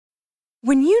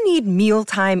When you need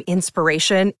mealtime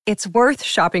inspiration, it's worth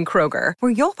shopping Kroger,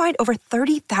 where you'll find over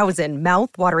 30,000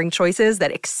 mouth-watering choices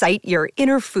that excite your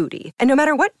inner foodie. And no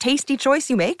matter what tasty choice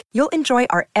you make, you'll enjoy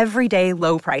our everyday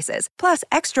low prices, plus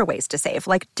extra ways to save,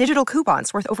 like digital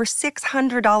coupons worth over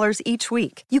 $600 each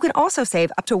week. You can also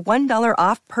save up to $1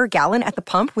 off per gallon at the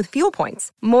pump with fuel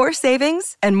points. More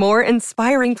savings and more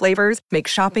inspiring flavors make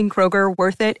shopping Kroger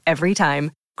worth it every time.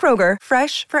 Kroger,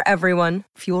 fresh for everyone.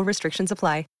 Fuel restrictions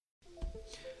apply.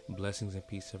 Blessings and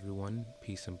peace, everyone.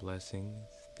 Peace and blessings.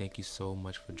 Thank you so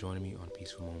much for joining me on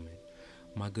Peaceful Moment.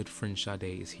 My good friend Sade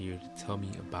is here to tell me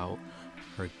about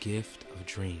her gift of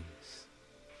dreams.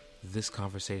 This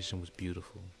conversation was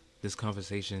beautiful. This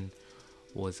conversation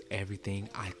was everything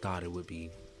I thought it would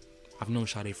be. I've known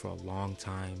Sade for a long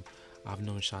time. I've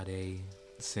known Sade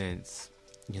since,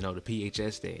 the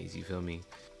PHS days, you feel me?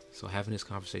 So having this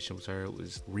conversation with her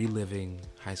was reliving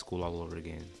high school all over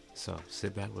again. So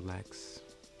sit back, relax,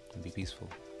 and be peaceful.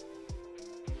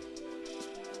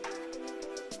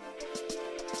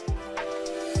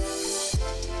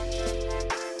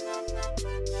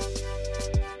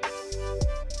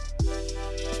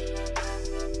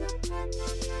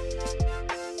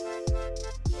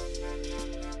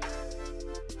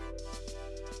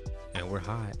 And we're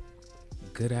hot.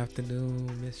 Good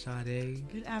afternoon, Miss Sade.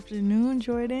 Good afternoon,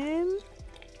 Jordan.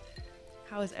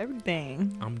 How is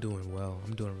everything? I'm doing well.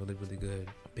 I'm doing really, really good.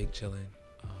 Big chilling.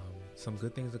 Some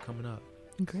good things are coming up.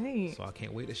 Great. So I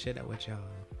can't wait to share that with y'all.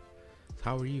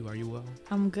 How are you? Are you well?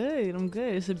 I'm good.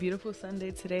 It's a beautiful Sunday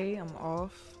today. I'm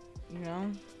off,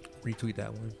 Retweet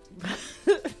that one.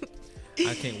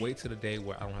 I can't wait till the day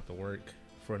where I don't have to work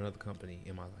for another company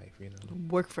in my life,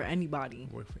 Work for anybody.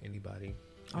 Work for anybody.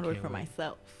 I'll work for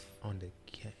myself. On the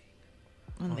gang.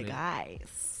 On the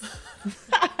guys.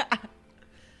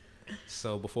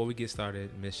 So before we get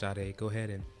started, Miss Sade, go ahead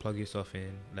and plug yourself in.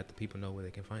 Let the people know where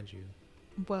they can find you.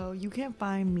 Well, you can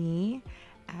find me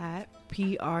at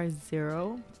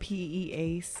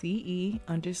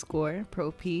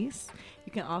PR0PEACE_ProPeace.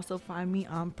 You can also find me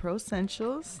on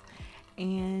ProSentials,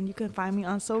 and you can find me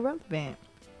on So Relevant.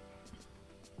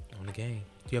 On the gang.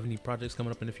 Do you have any projects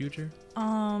coming up in the future?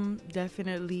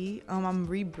 Definitely. I'm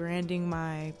rebranding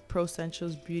my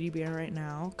ProSentials beauty brand right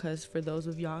now, because for those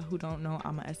of y'all who don't know,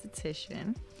 I'm an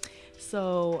esthetician.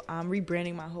 So I'm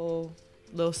rebranding my whole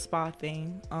little spa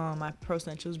thing, my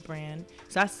ProSentials brand.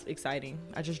 So that's exciting.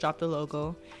 I just dropped the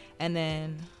logo. And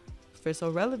then for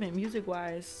So Relevant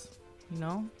music-wise,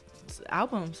 it's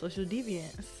album, Social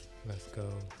Deviance. Let's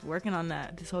go. Working on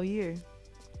that this whole year.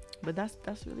 But that's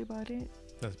really about it.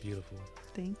 That's beautiful.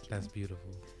 Thank you. That's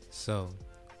beautiful. So,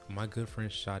 my good friend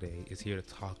Sade is here to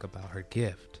talk about her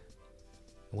gift.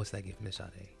 What's that gift, Miss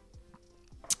Sade?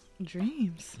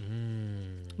 Dreams.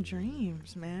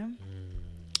 Dreams, man.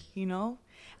 I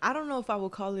don't know if I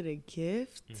would call it a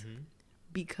gift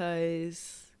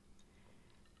because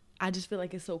I just feel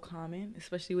like it's so common,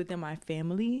 especially within my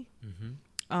family.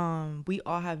 We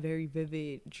all have very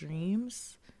vivid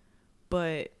dreams,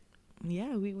 but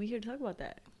yeah, we here to talk about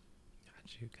that.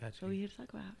 Got you. What are we here to talk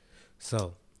about?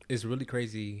 So, it's really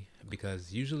crazy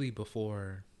because usually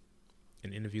before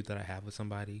an interview that I have with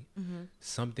somebody,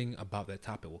 something about that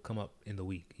topic will come up in the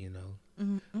week,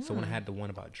 So when I had the one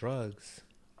about drugs,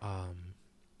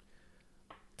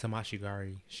 Tamashi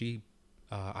Gari,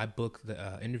 I booked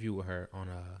the interview with her on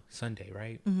a Sunday,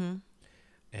 right? And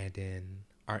then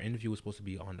our interview was supposed to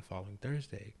be on the following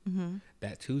Thursday.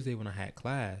 That Tuesday when I had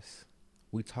class,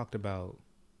 we talked about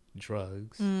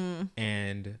drugs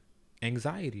and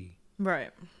anxiety.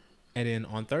 Right. And then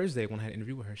on Thursday when I had an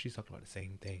interview with her, she talked about the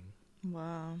same thing.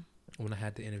 Wow. When I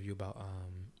had the interview about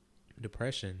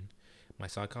depression, my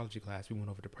psychology class, we went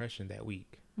over depression that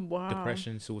week. Wow.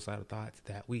 Depression, suicidal thoughts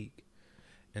that week.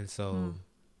 And so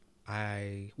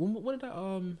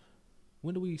when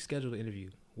did we schedule the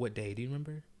interview? What day? Do you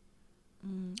remember?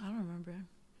 I don't remember.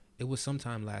 It was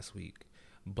sometime last week.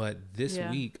 But this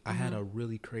week, I had a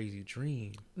really crazy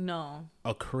dream. No.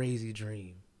 A crazy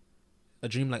dream. A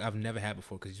dream like I've never had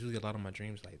before, because usually a lot of my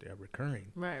dreams, like, they're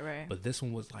recurring. Right. But this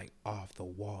one was, like, off the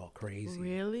wall crazy.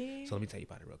 Really? So let me tell you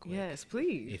about it real quick. Yes,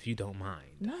 please. If you don't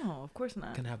mind. No, of course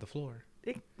not. Can I have the floor?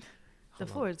 The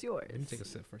floor is yours. Let me take a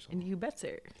sip first. And you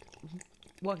better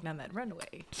walk down that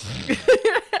runway.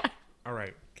 All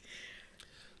right.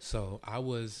 So I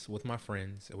was with my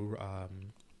friends,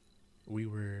 and we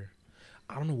were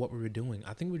I don't know what we were doing.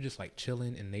 I think we were just like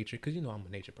chilling in nature, because I'm a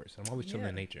nature person. I'm always chilling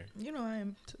in nature. I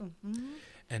am too.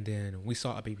 And then we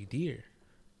saw a baby deer.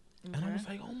 And I was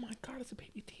like, oh my God, it's a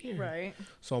baby deer. Right.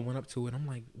 So I went up to it. I'm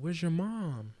like, where's your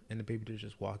mom? And the baby deer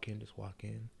just walk in.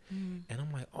 And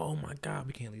I'm like, oh my God,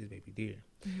 we can't leave the baby deer.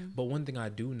 But one thing I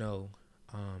do know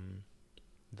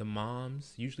the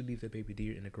moms usually leave their baby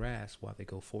deer in the grass while they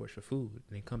go forage for food,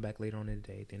 and they come back later on in the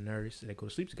day. They nurse and they go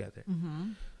to sleep together.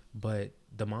 But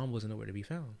the mom wasn't nowhere to be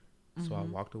found, so I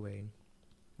walked away.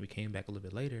 We came back a little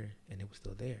bit later, and it was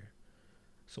still there.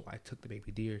 So I took the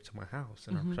baby deer to my house,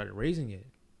 and I started raising it.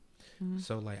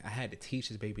 So like I had to teach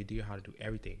this baby deer how to do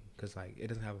everything, because like it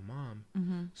doesn't have a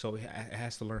mom, so it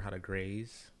has to learn how to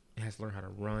graze. It has to learn how to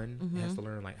run. It has to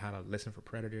learn like how to listen for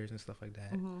predators and stuff like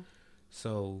that.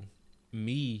 So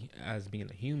me as being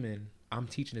a human, I'm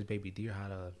teaching this baby deer how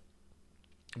to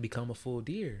become a full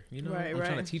deer. You know, I'm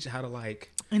trying to teach it how to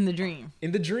like in the dream,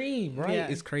 right? Yeah.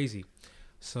 It's crazy.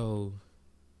 So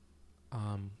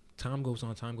time goes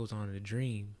on in the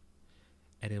dream,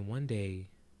 and then one day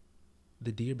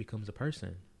the deer becomes a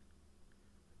person.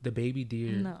 The baby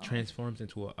deer transforms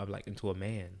into a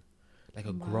man, like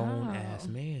a grown ass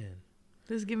man.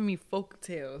 This is giving me folk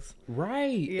tales.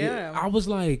 Right. Yeah. I was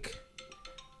like,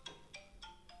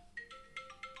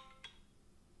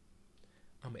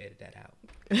 I'm gonna edit that out.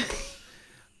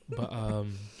 But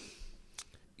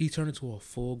he turned into a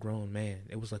full grown man.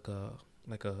 It was like a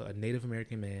Native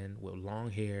American man with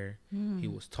long hair. He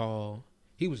was tall.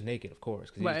 He was naked, of course,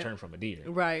 because he was turned from a deer.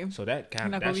 Right. So that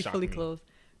kind of shocked fully me. Clothed.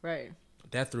 Right.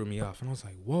 That threw me off, and I was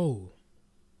like, "Whoa,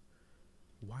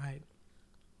 why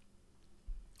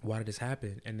did this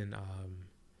happen?" And then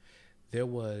there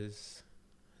was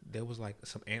like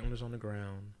some antlers on the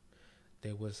ground.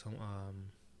 There was some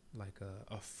like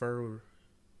a fur,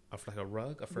 like a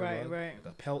rug, rug, like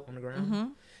a pelt on the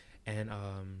ground. And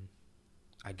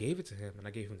I gave it to him, and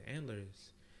I gave him the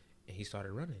antlers, and he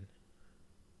started running.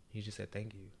 He just said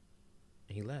thank you,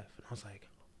 and he left. And I was like,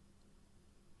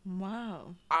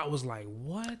 wow. I was like,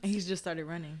 what? And he's just started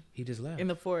running. He just left in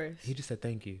the forest. He just said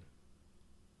thank you.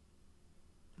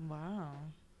 Wow.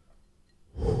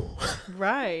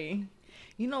 Right.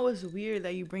 You know what's weird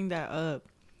that you bring that up?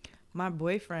 My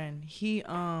boyfriend, he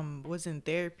was in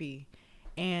therapy,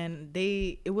 and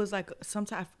it was like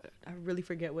sometimes I really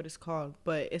forget what it's called,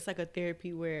 but it's like a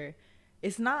therapy where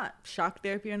it's not shock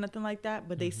therapy or nothing like that,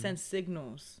 but they send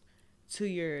signals to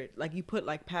your, like, you put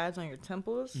like pads on your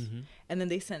temples, and then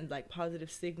they send like positive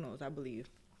signals, I believe.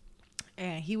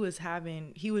 And he was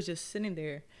just sitting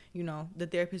there, you know, the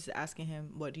therapist is asking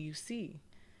him, what do you see?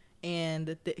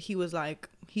 And he was like,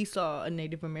 he saw a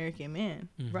Native American man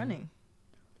running.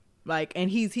 Like,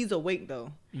 and he's awake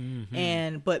though.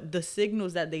 But the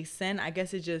signals that they send, I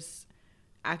guess it just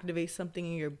activates something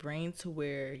in your brain to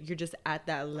where you're just at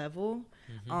that level.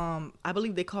 I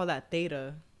believe they call that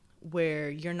theta, where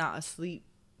you're not asleep,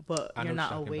 but you're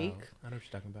not awake. I know what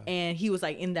you're talking about. And he was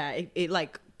like in that, it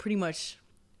like pretty much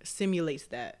simulates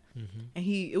that. And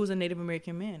it was a Native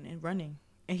American man and running.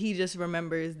 And he just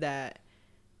remembers that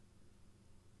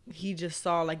he just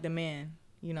saw like the man,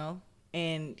 you know?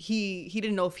 And he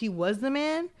didn't know if he was the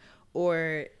man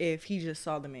or if he just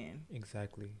saw the man.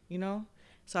 Exactly. You know?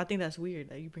 So I think that's weird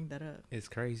that you bring that up. It's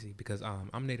crazy because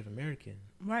I'm Native American.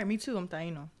 Right, me too. I'm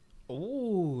Taino.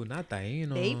 Oh, not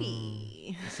Taino.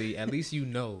 Baby. See, at least you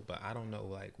know, but I don't know,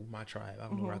 like, my tribe. I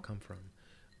don't know where I come from.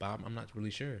 But I'm not really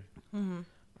sure.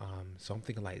 So I'm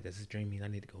thinking, like, does this dream mean I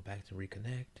need to go back to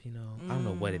reconnect? You know? I don't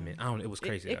know what it meant. It was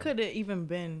crazy. It could have even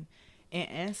been an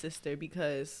ancestor,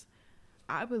 because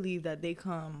I believe that they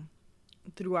come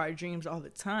through our dreams all the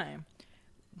time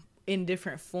in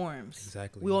different forms.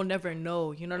 Exactly. We'll never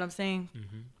know. You know what I'm saying?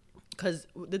 Because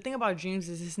the thing about dreams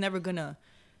is it's never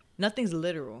nothing's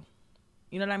literal.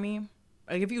 You know what I mean?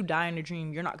 Like, if you die in a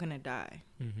dream, you're not going to die.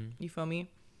 You feel me?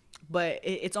 But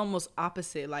it's almost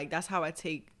opposite. Like, that's how I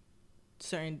take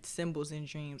certain symbols in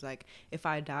dreams. Like, if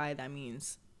I die, that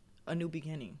means a new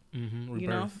beginning.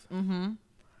 Rebirth. You know?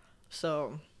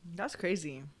 So that's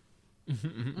crazy.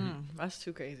 That's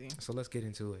too crazy. So let's get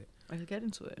into it.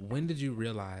 When did you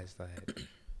realize that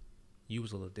you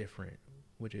was a little different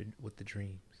with the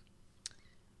dreams?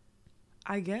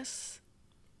 I guess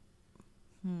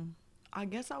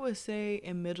I would say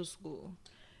in middle school.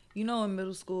 You know, in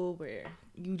middle school where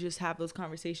you just have those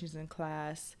conversations in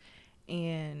class,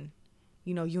 and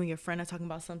you know, you and your friend are talking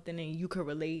about something and you could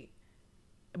relate,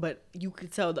 but you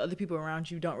could tell the other people around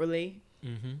you don't relate.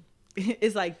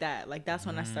 It's like that. Like, that's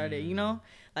when I started, you know?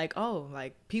 Like, oh,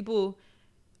 like, people...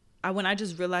 when I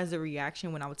just realized the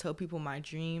reaction when I would tell people my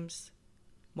dreams,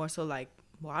 more so like,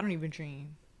 well, I don't even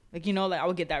dream. Like, you know, like, I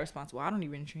would get that response, well, I don't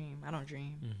even dream. I don't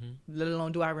dream. Let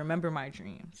alone do I remember my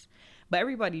dreams. But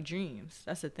everybody dreams.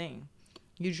 That's the thing.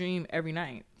 You dream every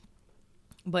night.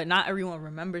 But not everyone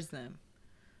remembers them.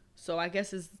 So I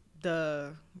guess it's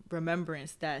the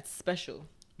remembrance that's special.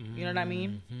 You know what I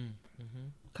mean?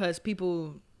 Because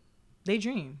people... they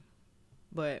dream,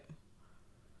 but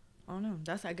I don't know.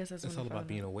 I guess that's It's all about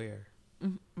being aware.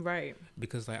 Right.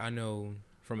 Because like I know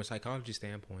from a psychology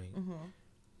standpoint,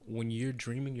 when you're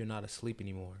dreaming, you're not asleep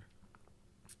anymore.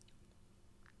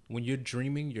 When you're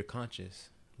dreaming, you're conscious.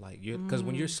 Like you're, because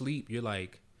when you're asleep, you're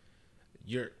like,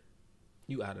 you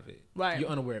out of it. Right. You're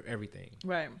unaware of everything.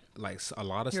 Right. Like a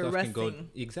lot of You're stuff resting. can go.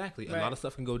 Exactly. Right. A lot of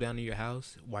stuff can go down in your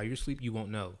house while you're asleep. You won't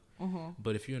know.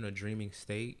 But if you're in a dreaming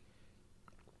state,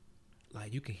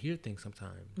 like you can hear things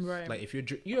sometimes. Right. Like if you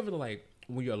ever like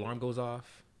when your alarm goes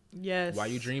off. Yes. While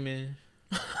you dreaming.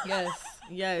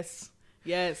 Yes.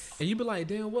 And you be like,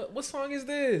 damn, what song is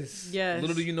this? Yes.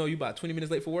 Little do you know, you about 20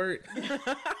 minutes late for work.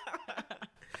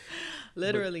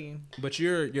 Literally. But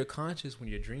you're conscious when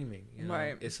you're dreaming. You know?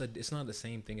 Right. It's not the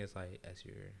same thing as when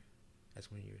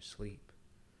you're asleep.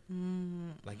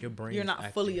 Like your brain. You're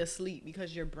not fully asleep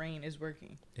because your brain is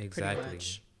working. Exactly.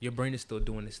 Your brain is still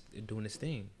doing this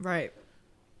thing. Right.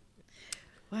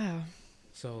 Wow.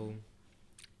 So.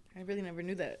 I really never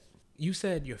knew that. You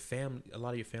said a lot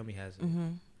of your family has it.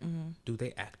 Do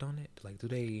they act on it? Like, do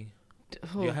you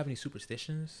have any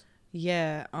superstitions?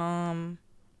 Yeah.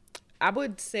 I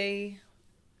would say,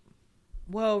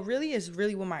 well, really, it's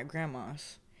really with my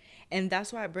grandmas. And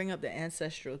that's why I bring up the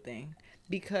ancestral thing.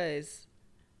 Because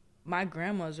my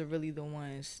grandmas are really the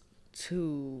ones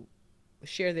to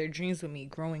share their dreams with me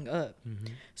growing up.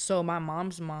 So my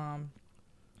mom's mom,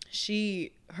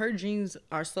 her dreams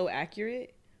are so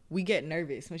accurate. We get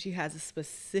nervous when she has a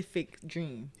specific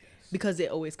dream because it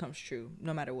always comes true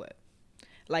no matter what.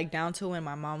 Like down to when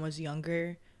my mom was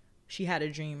younger, she had a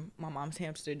dream my mom's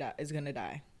hamster is gonna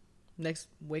die. Next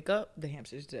wake up, the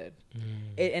hamster's dead.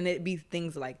 And it'd be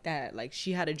things like that. Like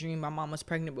she had a dream my mom was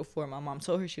pregnant before my mom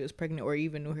told her she was pregnant or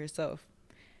even knew herself.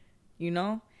 You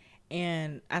know?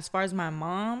 And as far as my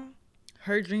mom,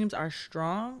 her dreams are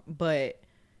strong, but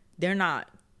they're not,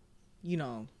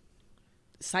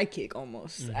 psychic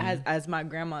almost as my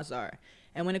grandma's are.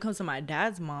 And when it comes to my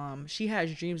dad's mom, she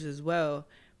has dreams as well,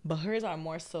 but hers are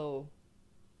more so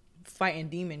fighting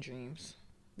demon dreams,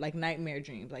 like nightmare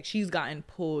dreams. Like she's gotten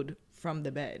pulled from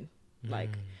the bed.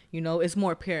 Like, it's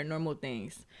more paranormal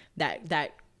things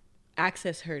that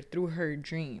access her through her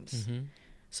dreams.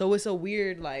 So it's a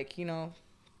weird,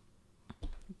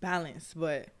 balance.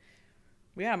 But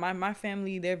yeah, my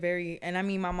family, they're very, and I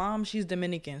mean, my mom, she's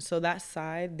Dominican. So that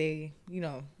side, they,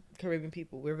 Caribbean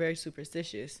people, we're very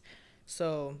superstitious.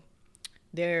 So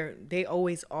they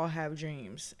always all have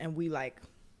dreams. And we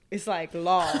it's like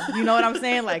law. You know what I'm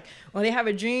saying? Like when they have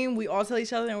a dream, we all tell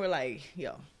each other and we're like,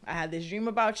 yo, I had this dream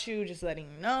about you, just letting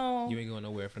you know. You ain't going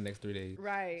nowhere for the next 3 days.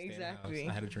 Right, Stay exactly.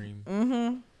 I had a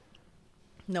dream.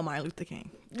 No, Martin Luther King.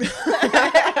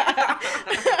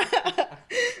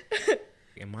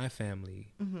 In my family,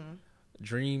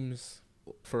 dreams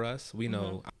for us, we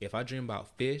know if I dream about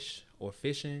fish or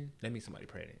fishing, that means somebody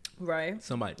pregnant. Right.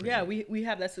 Somebody pregnant. Yeah, we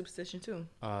have that superstition too.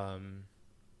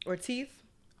 Or teeth.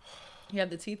 You have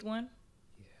the teeth one?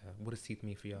 Yeah. What does teeth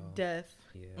mean for y'all? Death.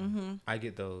 Yeah. I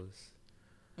get those.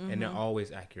 And they're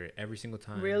always accurate every single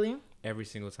time. Really? Every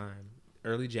single time.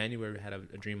 Early January, I had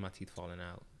a dream of my teeth falling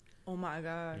out. Oh my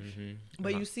gosh.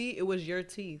 But you see, it was your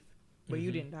teeth, but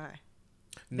you didn't die.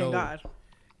 No, thank God.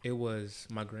 It was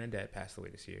my granddad passed away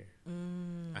this year.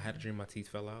 I had a dream my teeth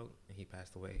fell out and he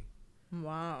passed away.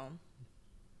 Wow.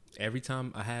 Every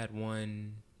time I had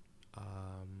one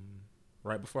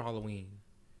right before Halloween.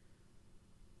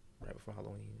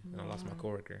 And I lost my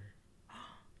coworker.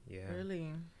 Yeah.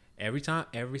 Really?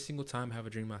 Every single time I have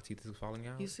a dream my teeth is falling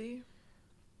out. You see?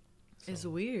 So it's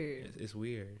weird. It's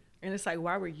weird. And it's like,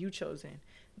 why were you chosen?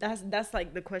 That's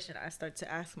like the question I start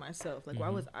to ask myself. Like, why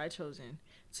was I chosen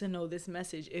to know this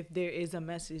message if there is a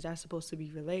message that's supposed to be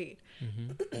relayed?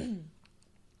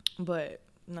 But,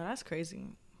 no, that's crazy.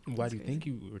 Why do you think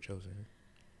you were chosen?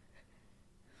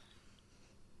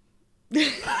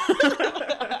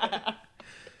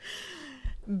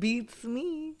 Beats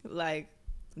me. Like,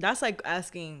 that's like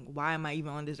asking, why am I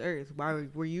even on this earth? Why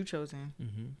were you chosen?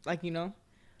 Like,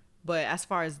 But as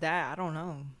far as that, I don't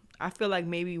know. I feel like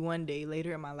maybe one day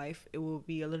later in my life, it will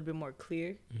be a little bit more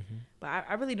clear. But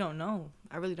I really don't know.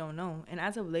 And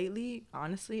as of lately,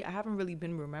 honestly, I haven't really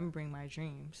been remembering my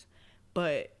dreams.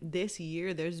 But this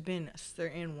year, there's been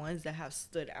certain ones that have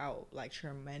stood out, like,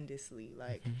 tremendously.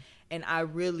 Like, and I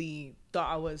really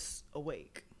thought I was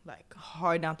awake. Like,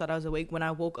 hard down thought I was awake. When I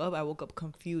woke up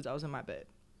confused. I was in my bed.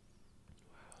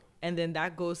 And then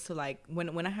that goes to, like,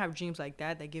 when I have dreams like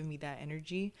that give me that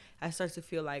energy, I start to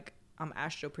feel like I'm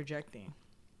astral projecting.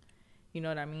 You know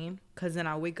what I mean? Because then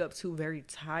I wake up too very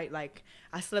tired. Like,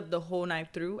 I slept the whole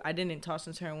night through. I didn't toss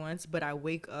and turn once, but I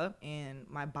wake up and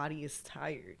my body is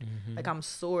tired. Like, I'm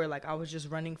sore. Like, I was just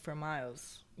running for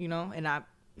miles, you know? And I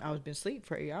was been asleep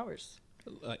for 8 hours.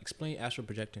 Explain astral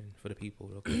projecting for the people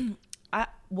real quick. I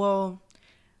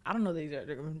don't know the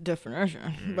exact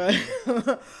definition,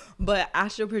 but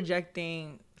astral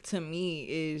projecting to me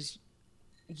is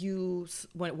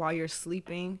while you're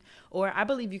sleeping, or I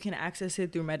believe you can access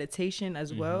it through meditation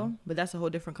as well, but that's a whole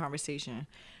different conversation.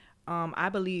 I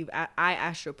believe I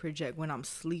astral project when I'm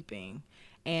sleeping,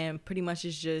 and pretty much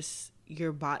it's just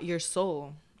your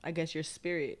soul, I guess your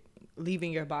spirit,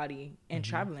 leaving your body and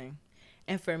traveling.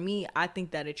 And for me, I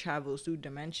think that it travels through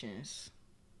dimensions,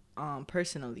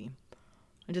 personally,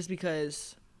 and just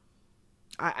because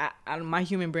I my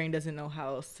human brain doesn't know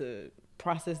how else to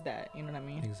process that. You know what I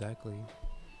mean? Exactly.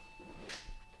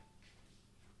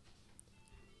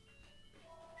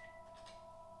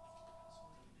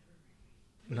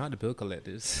 Not the bill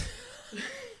collectors.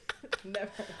 Never.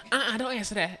 Don't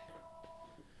answer that.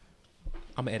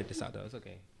 I'm gonna edit this out though. It's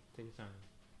okay. Take your time.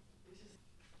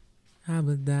 I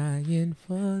was dying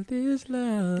for this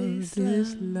love.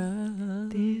 This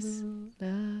love.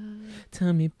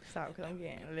 Tell me. Stop, because I'm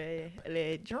getting a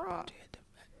little drunk.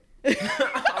 And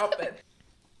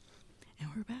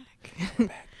we're back.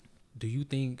 Do you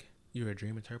think you're a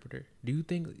dream interpreter? Do you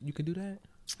think you can do that?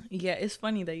 Yeah, it's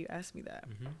funny that you asked me that.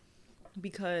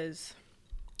 Because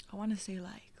I want to say,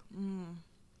 like,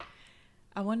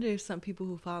 I wonder if some people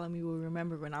who follow me will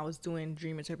remember when I was doing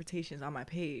dream interpretations on my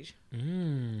page.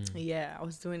 Yeah, I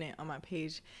was doing it on my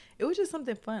page. It was just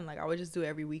something fun. Like, I would just do it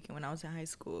every weekend when I was in high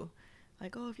school.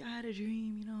 Like, oh, if y'all had a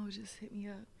dream, you know, just hit me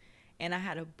up. And I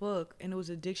had a book, and it was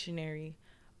a dictionary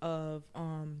of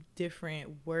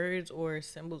different words or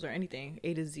symbols or anything,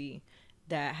 A to Z,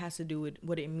 that has to do with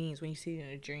what it means when you see it in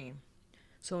a dream.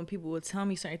 So when people would tell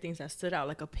me certain things that stood out,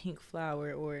 like a pink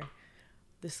flower, or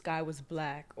the sky was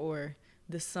black, or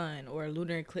the sun, or a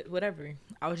lunar eclipse, whatever,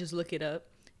 I would just look it up.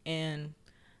 And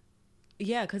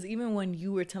yeah, because even when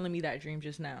you were telling me that dream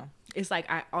just now, it's like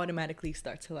I automatically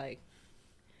start to like,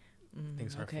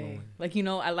 things are flowing. Like, you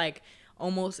know, I like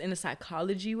almost in a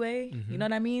psychology way, you know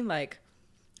what I mean? Like,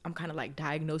 I'm kind of like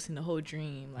diagnosing the whole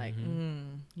dream, like,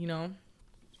 you know,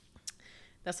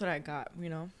 that's what I got, you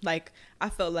know? Like, I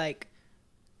felt like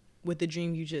with the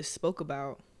dream you just spoke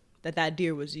about, that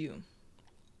deer was you.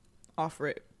 Off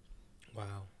rip.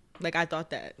 Wow. Like, I thought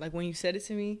that. Like, when you said it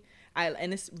to me,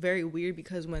 and it's very weird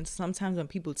because sometimes when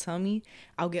people tell me,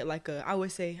 I'll get like I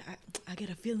always say, I get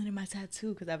a feeling in my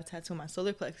tattoo because I have a tattoo on my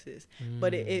solar plexus.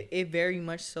 But it very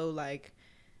much so, like,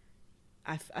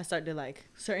 I start to, like,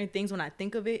 certain things when I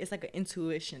think of it, it's like an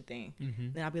intuition thing.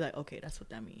 Then I'll be like, okay, that's what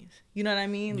that means. You know what I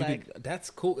mean? That's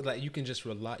cool. Like, you can just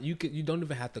rely. You don't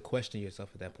even have to question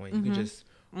yourself at that point. You can just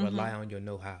rely on your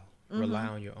know-how, rely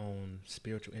on your own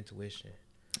spiritual intuition.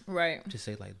 Right. Just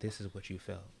say, like, this is what you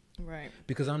felt. Right.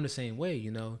 Because I'm the same way,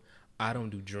 you know. I don't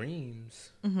do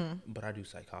dreams, but I do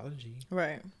psychology.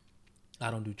 Right.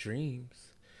 I don't do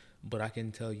dreams, but I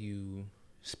can tell you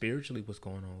spiritually what's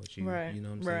going on with you. Right. You know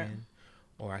what I'm saying?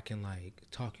 Or I can, like,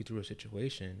 talk you through a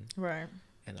situation. Right.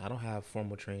 And I don't have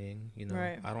formal training, you know.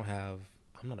 Right.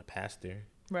 I'm not a pastor.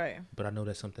 Right. But I know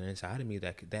there's something inside of me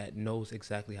that knows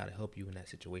exactly how to help you in that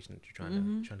situation that you're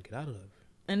trying to get out of.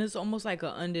 And it's almost like an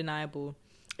undeniable,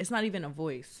 it's not even a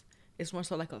voice. It's more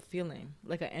so like a feeling,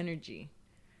 like an energy.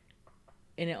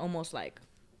 And it almost like,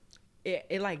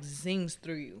 it like zings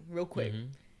through you real quick.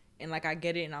 And like I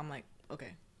get it and I'm like,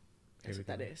 okay, that's what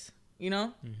that is. You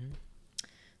know?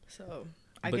 So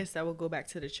I guess that will go back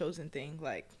to the chosen thing.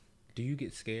 Like, do you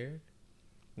get scared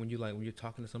when you're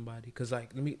talking to somebody? Because,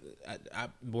 like, I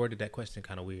worded that question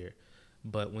kind of weird.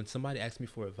 But when somebody asks me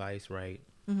for advice, right,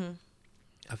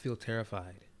 I feel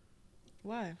terrified.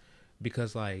 Why?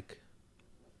 Because, like,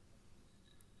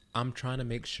 I'm trying to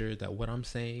make sure that what I'm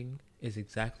saying is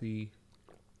exactly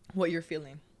what you're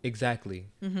feeling. Exactly.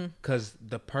 Because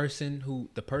the person who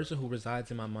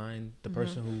resides in my mind, the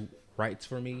person who writes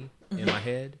for me in my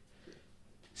head,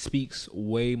 speaks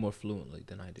way more fluently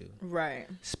than I do. Right.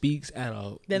 Speaks at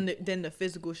a than the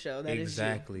physical show. That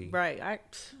exactly. Is you.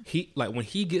 Right. He, like, when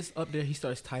he gets up there, he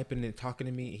starts typing and talking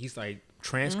to me. He's like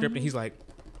transcripting. He's like,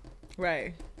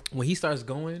 right. When he starts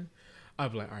going, I'll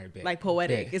be like, all right, bet. Like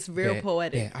poetic. It's real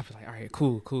poetic. Yeah. I'll be like, all right,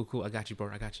 cool. I got you, bro.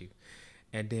 I got you.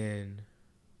 And then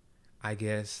I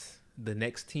guess the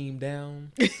next team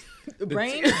down, the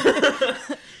brain,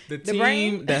 the team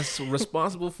brain that's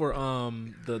responsible for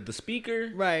the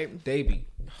speaker, right? They be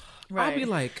I'll be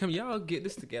like, come, y'all get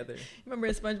this together. Remember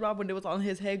in SpongeBob when it was on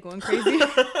his head going crazy?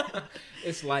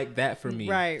 It's like that for me.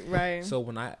 Right. So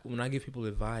when I give people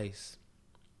advice,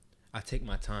 I take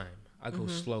my time. I go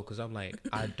slow because I'm like,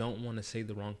 I don't want to say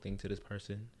the wrong thing to this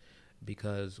person,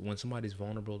 because when somebody's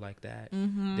vulnerable like that,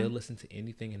 they'll listen to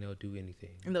anything and they'll do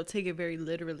anything. And they'll take it very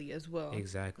literally as well.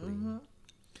 Exactly.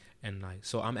 And like,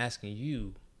 so I'm asking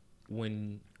you,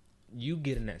 when you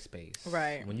get in that space,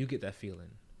 right, when you get that feeling,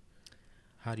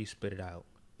 how do you spit it out?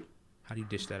 How do you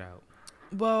dish that out?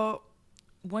 Well,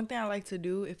 one thing I like to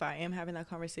do if I am having that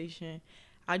conversation,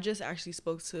 I just actually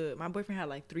spoke to my boyfriend. Had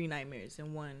like 3 nightmares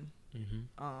in one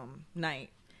night,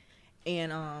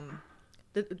 and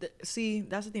see,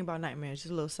 that's the thing about nightmares.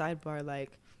 Just a little sidebar,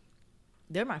 like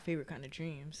they're my favorite kind of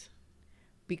dreams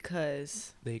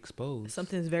because they expose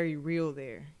something's very real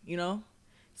there. You know,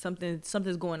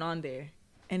 something's going on there,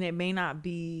 and it may not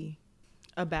be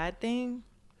a bad thing,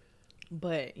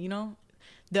 but you know,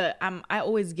 I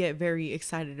always get very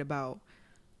excited about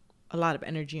a lot of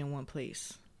energy in one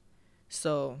place.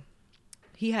 So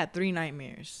he had 3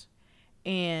 nightmares,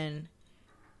 and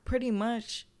pretty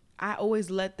much I always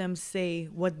let them say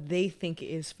what they think it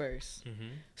is first,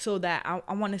 so that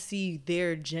I want to see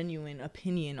their genuine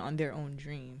opinion on their own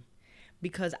dream,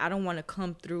 because I don't want to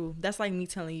come through. That's like me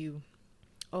telling you,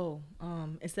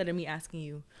 instead of me asking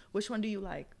you, which one do you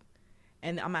like?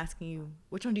 And I'm asking you,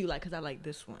 which one do you like? Because I like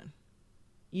this one.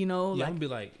 You know? Yeah, like, I'm going to be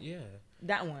like, yeah.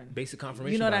 That one. Basic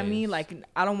confirmation. You know what bias. I mean? Like,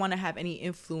 I don't want to have any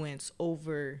influence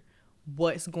over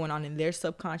what's going on in their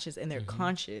subconscious and their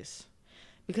conscious.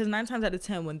 Because 9 times out of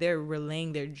 10, when they're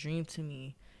relaying their dream to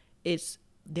me, it's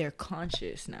their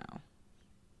conscious now.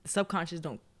 The subconscious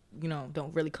don't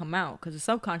really come out, because the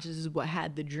subconscious is what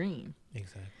had the dream.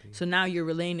 Exactly. So now you're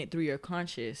relaying it through your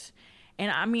conscious.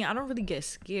 And I mean, I don't really get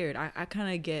scared. I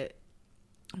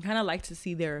kind of like to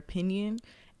see their opinion.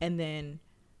 And then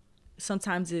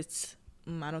sometimes it's,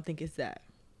 I don't think it's that.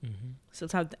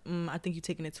 Sometimes I think you're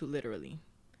taking it too literally.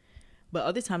 But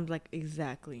other times, like,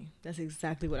 exactly. That's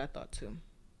exactly what I thought too.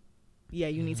 Yeah,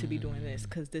 you need to be doing this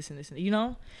because this and this, and, you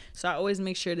know? So I always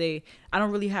make sure I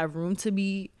don't really have room to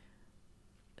be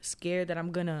scared that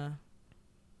I'm going to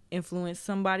influence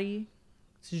somebody's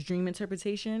dream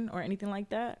interpretation or anything like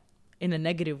that in a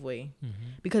negative way.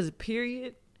 Because,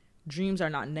 period, dreams are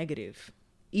not negative.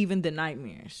 Even the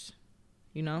nightmares,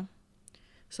 you know?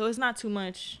 So it's not too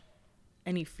much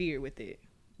any fear with it,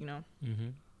 you know?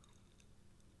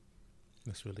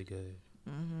 That's really good.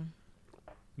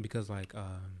 Because, like,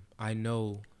 I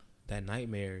know that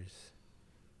nightmares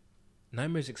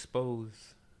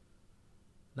expose,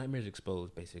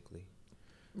 basically.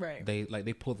 Right.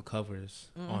 They pull the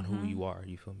covers on who you are.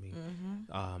 You feel me?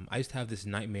 I used to have this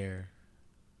nightmare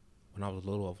when I was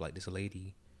little of, like, this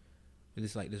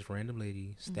random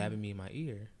lady stabbing me in my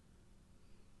ear,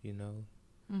 you know?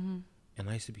 And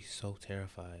I used to be so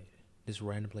terrified. This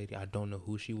random lady, I don't know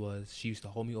who she was. She used to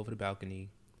hold me over the balcony,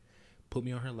 put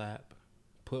me on her lap,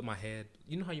 put my head.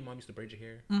 You know how your mom used to braid your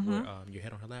hair, where your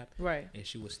head on her lap, right? And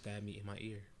she would stab me in my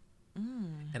ear.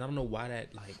 And I don't know why I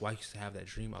used to have that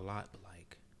dream a lot, but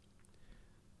like,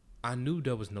 I knew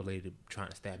there was no lady trying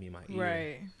to stab me in my ear,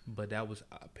 right? But that was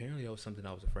something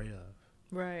I was afraid of.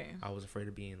 Right. I was afraid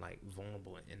of being like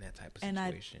vulnerable in that type of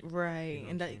situation. Right. You know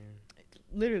and that,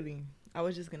 literally, I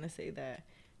was just gonna say that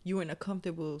you're in a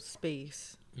comfortable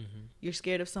space. You're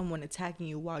scared of someone attacking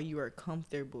you while you are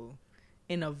comfortable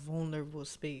in a vulnerable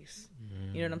space.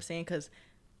 You know what I'm saying? Because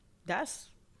that's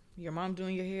your mom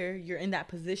doing your hair. You're in that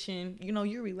position. You know,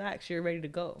 you're relaxed. You're ready to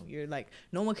go. You're like,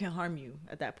 no one can harm you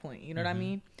at that point. You know what I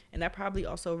mean? And that probably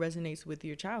also resonates with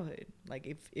your childhood.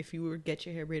 Like, if you were get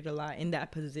your hair braided a lot in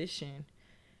that position,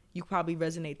 you probably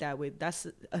resonate that with, that's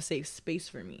a safe space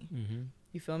for me.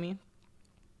 You feel me?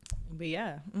 But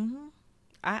yeah.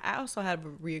 I also have a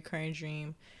reoccurring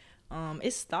dream.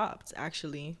 It stopped,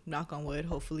 actually. Knock on wood.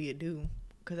 Hopefully it do,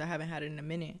 because I haven't had it in a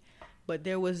minute. But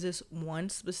there was this one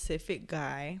specific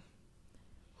guy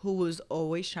who was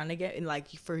always trying to get in, like,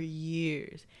 for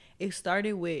years. It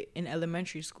started with in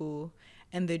elementary school,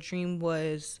 and the dream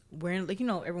was wearing, like, you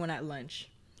know, everyone at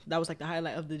lunch. That was like the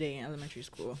highlight of the day in elementary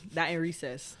school. That and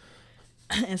recess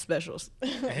and specials.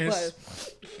 You know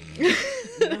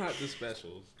how the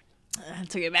specials. I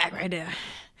took it back right there.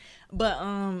 But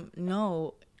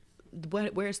no,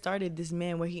 where it started, this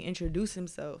man, where he introduced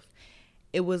himself,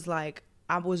 it was like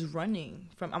I'm always running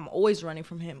from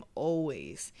him,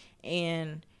 always.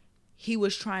 And he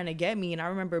was trying to get me, and I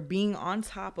remember being on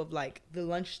top of, like, the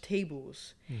lunch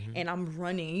tables, and I'm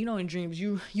running. You know, in dreams,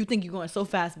 you think you're going so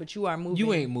fast, but you are moving.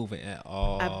 You ain't moving at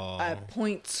all. At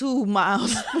 0.2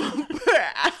 miles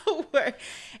per hour.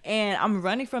 And I'm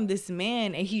running from this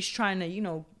man, and he's trying to, you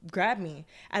know, grab me.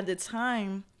 At the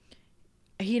time,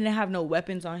 he didn't have no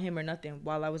weapons on him or nothing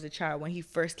while I was a child when he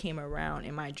first came around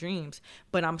in my dreams.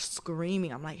 But I'm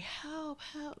screaming. I'm like, help,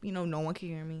 help. You know, no one can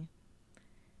hear me.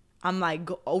 I'm like,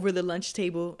 go over the lunch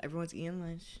table. Everyone's eating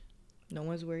lunch. No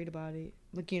one's worried about it.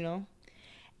 Like, you know.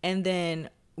 And then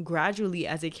gradually,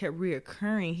 as it kept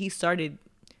reoccurring, he started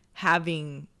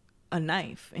having a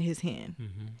knife in his hand.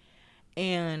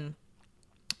 And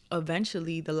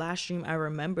eventually, the last dream I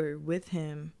remember with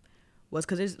him was,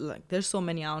 because there's so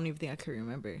many I don't even think I could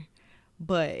remember,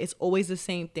 but it's always the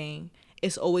same thing.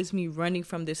 It's always me running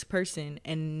from this person,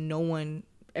 and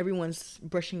everyone's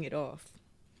brushing it off.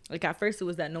 Like, at first it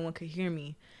was that no one could hear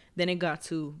me. Then it got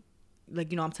to,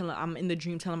 like, you know, I'm in the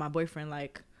dream telling my boyfriend,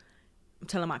 like, I'm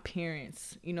telling my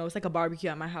parents, you know, it's like a barbecue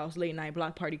at my house, late night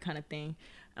block party kind of thing.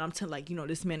 And I'm telling, like, you know,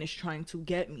 this man is trying to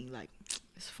get me. Like,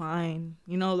 it's fine.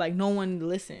 You know, like, no one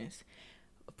listens.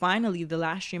 Finally, the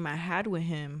last dream I had with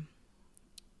him,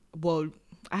 well,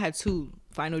 I had 2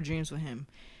 final dreams with him.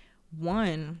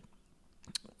 One,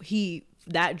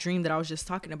 that dream that I was just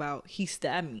talking about, he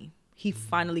stabbed me. He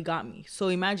finally got me. So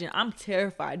imagine, I'm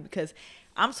terrified because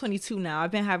I'm 22 now.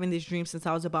 I've been having this dream since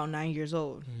I was about 9 years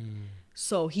old.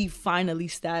 So he finally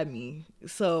stabbed me.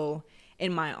 So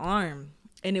in my arm,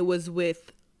 and it was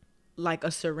with like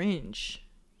a syringe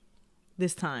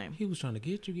this time. He was trying to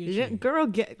get you. Girl,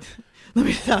 let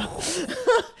me stop.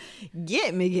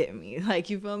 Get me. Like,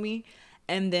 you feel me?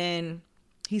 And then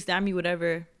he stabbed me,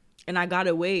 whatever, and I got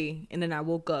away, and then I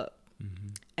woke up.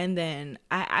 And then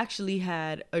I actually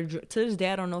had to this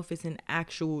day, I don't know if it's an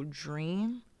actual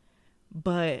dream,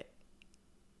 but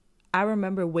I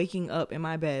remember waking up in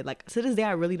my bed. Like, to this day,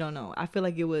 I really don't know. I feel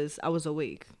like I was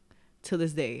awake to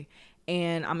this day.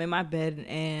 And I'm in my bed,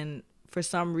 and for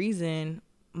some reason,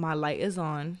 my light is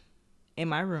on in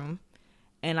my room.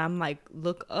 And I'm like,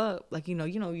 look up. Like, you know,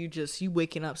 you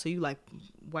waking up. So you like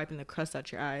wiping the crust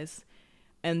out your eyes.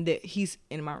 And he's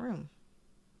in my room.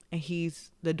 And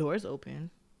the door's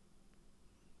open.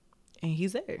 And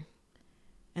he's there.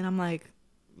 And I'm like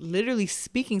literally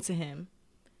speaking to him.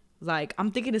 Like, I'm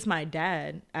thinking it's my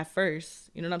dad at first.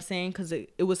 You know what I'm saying? Because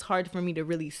it was hard for me to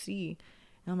really see.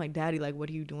 And I'm like, Daddy, like, what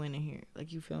are you doing in here?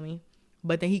 Like, you feel me?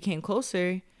 But then he came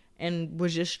closer and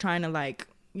was just trying to, like,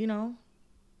 you know,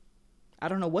 I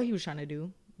don't know what he was trying to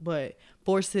do, but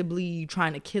forcibly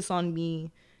trying to kiss on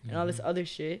me and all this other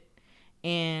shit.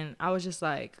 And I was just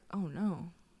like, oh no,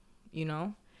 you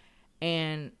know?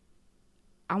 And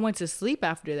I went to sleep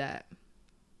after that.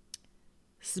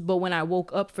 But when I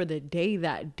woke up for the day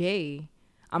that day,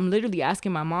 I'm literally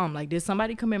asking my mom, like, did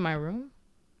somebody come in my room?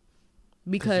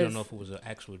 Because you don't know if it was an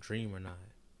actual dream or not.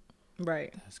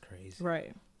 Right. That's crazy.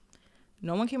 Right.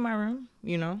 No one came in my room,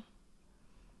 you know?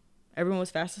 Everyone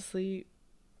was fast asleep.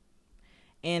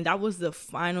 And that was the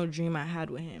final dream I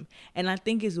had with him. And I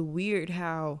think it's weird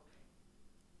how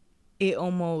it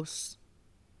almost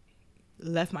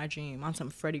left my dream on some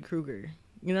Freddy Krueger.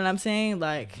 You know what I'm saying?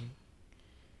 Like,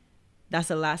 that's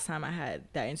the last time I had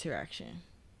that interaction.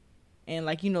 And,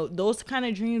 like, you know, those kind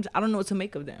of dreams, I don't know what to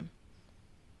make of them.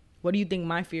 What do you think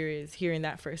my fear is hearing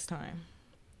that first time?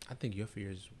 I think your fear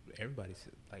is everybody's,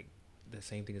 like, the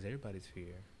same thing as everybody's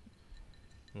fear.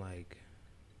 Like,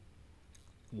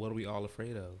 what are we all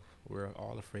afraid of? We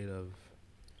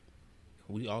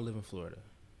all live in Florida.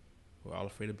 We're all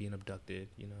afraid of being abducted,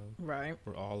 you know? Right.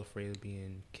 We're all afraid of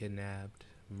being kidnapped,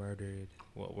 murdered.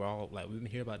 Well, we're all, like, we've been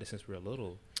hearing about this since we were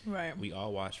little. Right. We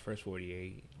all watched First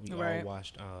 48. We Right. all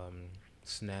watched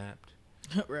Snapped.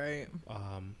 Right.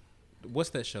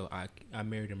 What's that show? I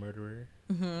Married a Murderer.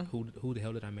 Who the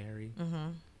hell did I marry?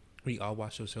 We all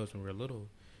watched those shows when we were little,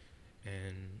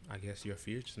 and I guess your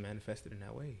fear just manifested in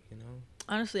that way, you know.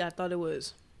 Honestly, I thought it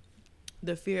was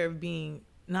the fear of being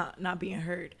not being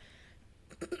heard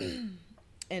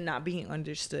and not being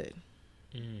understood.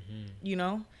 You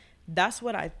know, that's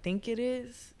what I think it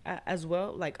is as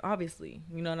well. Like, obviously,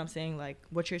 you know what I'm saying. Like,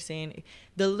 what you're saying,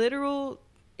 the literal,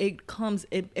 it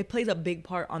plays a big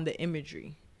part on the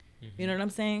imagery. You know what I'm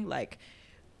saying? Like,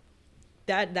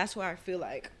 that's why I feel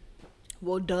like,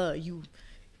 well, duh, you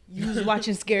was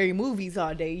watching scary movies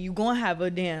all day. You gonna have a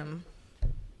damn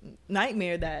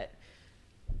nightmare that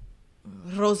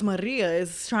Rosemaria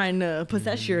is trying to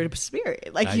possess your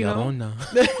spirit. Like, you know?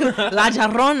 La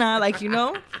Llorona, like, you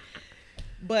know?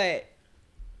 But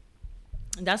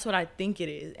that's what I think it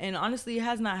is. And honestly, it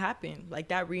has not happened. Like,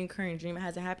 that reoccurring dream, it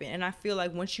hasn't happened. And I feel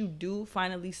like once you do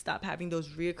finally stop having those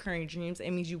reoccurring dreams,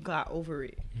 it means you got over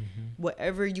it.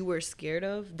 Whatever you were scared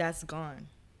of, that's gone.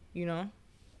 You know?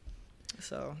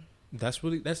 So. That's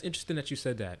interesting that you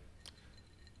said that.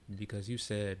 because you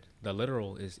said the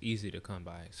literal is easy to come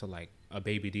by. So like a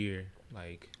baby deer,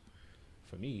 like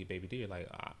for me, baby deer, like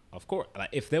of course, like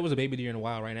if there was a baby deer in the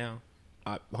wild right now,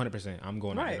 100%, I'm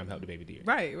going out and I'm helping the baby deer.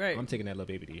 Right. I'm taking that little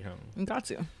baby deer home. You got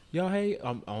to. Yo, hey,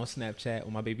 I'm on Snapchat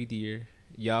with my baby deer.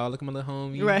 Y'all look at my little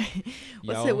homie. Right.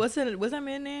 What's that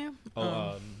man's name?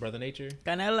 Brother Nature.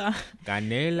 Canela.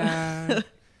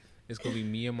 It's gonna be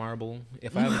Mia Marble.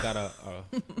 If I ever got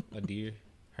a deer,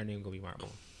 her name gonna be Marble.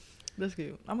 That's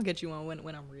cute. I'm gonna get you one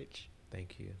when I'm rich.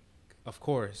 Thank you. Of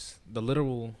course, the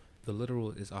literal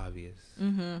is obvious.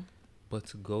 Mm-hmm. But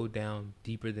to go down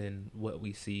deeper than what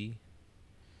we see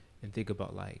and think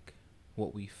about like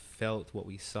what we felt, what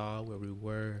we saw, where we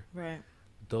were. Right.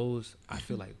 Those, I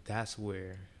feel like that's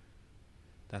what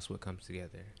comes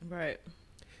together. Right.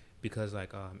 Because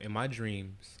like in my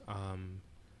dreams,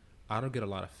 I don't get a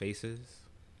lot of faces.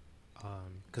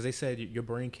 Because they said your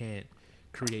brain can't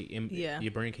create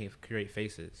your brain can't create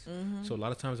faces. Mm-hmm. So a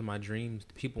lot of times in my dreams,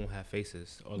 people won't have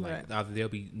faces, or like either they'll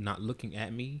be not looking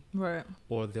at me, right,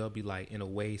 or they'll be like in a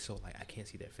way so like I can't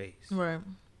see their face, right,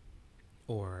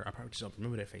 or I probably just don't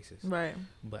remember their faces, right.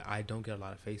 But I don't get a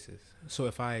lot of faces. So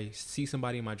if I see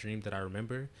somebody in my dream that I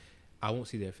remember, I won't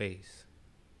see their face.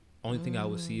 Only thing I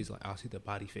would see is like I'll see the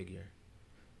body figure.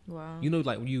 Wow. You know,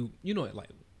 like when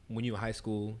when you're in high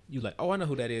school, you like, oh, I know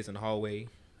who that is in the hallway.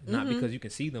 Not because you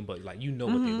can see them, but like you know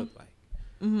what they look like.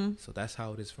 Mm-hmm. So that's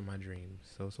how it is for my dreams.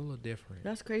 So it's a little different.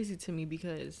 That's crazy to me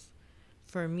because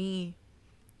for me,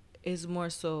 it's more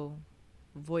so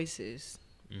voices.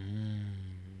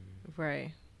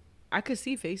 Right. I could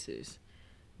see faces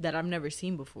that I've never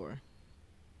seen before.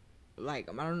 Like,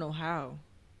 I don't know how.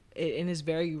 And it's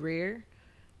very rare.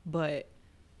 But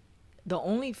the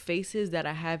only faces that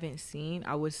I haven't seen,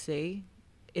 I would say,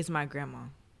 is my grandma.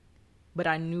 But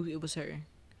I knew it was her.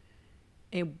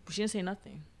 And she didn't say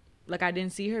nothing. Like, I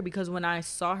didn't see her because when I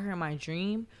saw her in my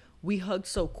dream, we hugged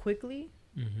so quickly.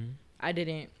 Mm-hmm. I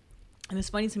didn't. And it's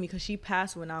funny to me because she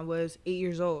passed when I was 8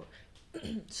 years old.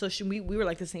 So we were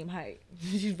like the same height.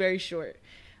 She's very short.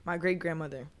 My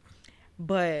great-grandmother.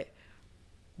 But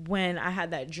when I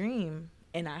had that dream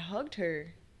and I hugged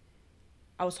her,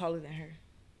 I was taller than her.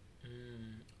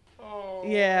 Oh.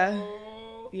 Yeah.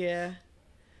 Yeah.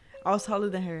 I was taller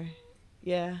than her.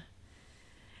 Yeah.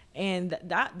 And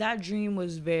that dream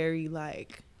was very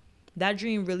like, that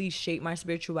dream really shaped my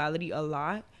spirituality a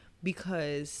lot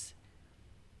because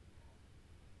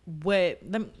let's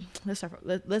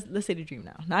say the dream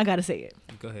now. Now I gotta say it.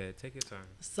 Go ahead, take your time.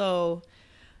 So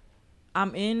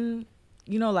I'm in,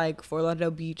 like Fort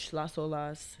Lauderdale Beach, Las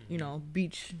Olas,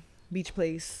 beach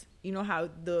place. You know how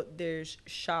there's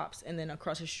shops and then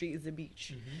across the street is the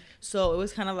beach. Mm-hmm. So it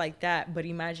was kind of like that, but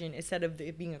imagine instead of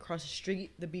it being across the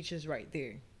street, the beach is right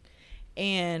there.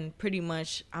 And pretty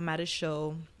much I'm at a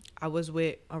show. I was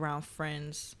with around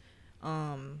friends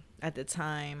at the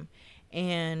time,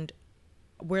 and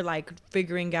we're like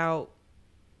figuring out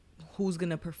who's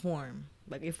gonna perform,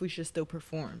 like if we should still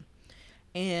perform.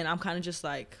 And I'm kind of just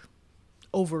like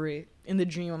over it. In the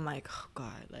dream, I'm like, oh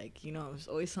God, like, it's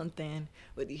always something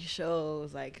with these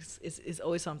shows. Like, it's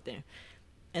always something.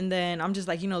 And then I'm just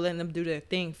like, letting them do their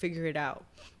thing, figure it out.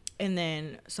 And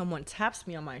then someone taps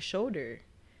me on my shoulder,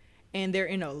 and they're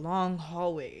in a long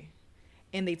hallway.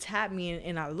 And they tap me,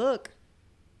 and I look,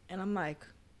 and I'm like,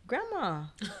 Grandma.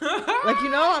 Like,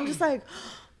 I'm just like,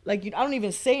 I don't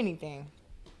even say anything.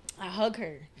 I hug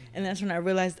her. And that's when I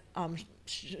realized I'm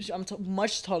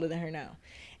much taller than her now.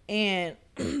 And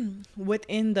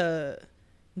within the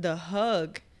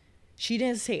hug, she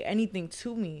didn't say anything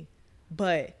to me,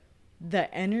 but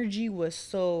the energy was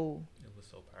so... It was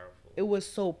so powerful. It was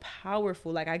so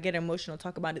powerful. Like, I get emotional.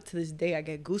 Talk about it to this day. I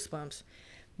get goosebumps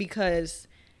because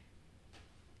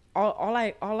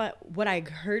what I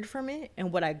heard from it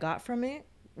and what I got from it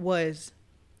was,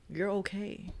 you're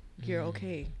okay. You're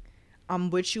okay.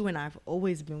 I'm with you, and I've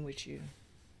always been with you.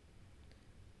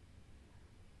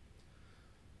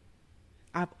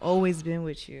 I've always been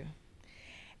with you.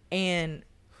 And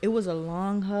it was a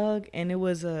long hug, and it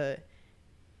was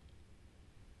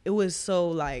so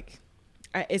like,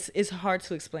 it's hard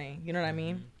to explain, you know what I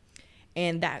mean?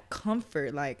 And that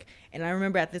comfort, like, and I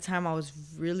remember at the time I was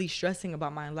really stressing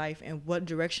about my life and what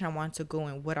direction I wanted to go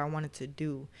and what I wanted to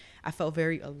do. I felt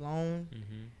very alone,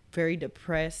 very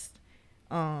depressed.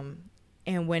 And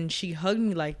when she hugged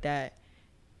me like that,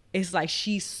 it's like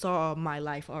she saw my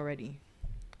life already.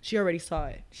 She already saw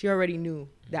it. She already knew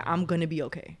that I'm going to be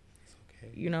okay. It's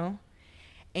okay.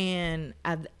 And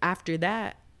after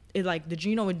that, it like,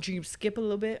 when dreams skip a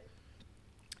little bit,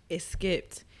 it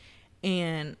skipped.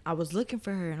 And I was looking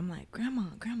for her, and I'm like, Grandma,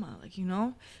 like,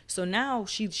 So now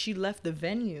she left the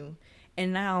venue,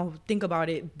 And now think about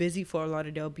it, busy Fort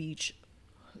Lauderdale Beach,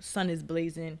 sun is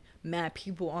blazing, mad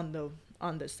people on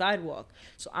the sidewalk.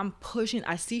 So I'm pushing.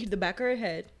 I see the back of her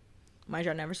head. Mind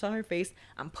you, I never saw her face.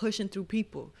 I'm pushing through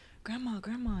people. Grandma,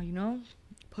 you know,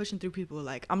 pushing through people.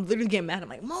 Like, I'm literally getting mad. I'm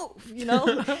like, move, you know,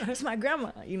 it's my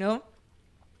grandma, you know.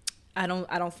 I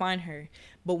don't find her.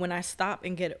 But when I stop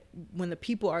and when the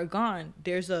people are gone,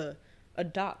 there's a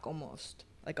dock almost,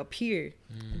 like a pier.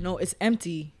 No, it's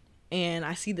empty. And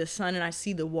I see the sun and I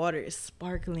see the water is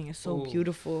sparkling. It's so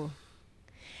beautiful.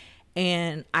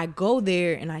 And I go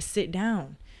there and I sit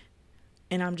down.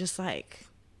 And I'm just like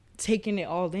taking it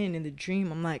all in the dream.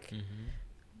 I'm like,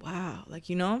 wow. Like,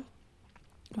 you know,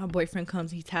 my boyfriend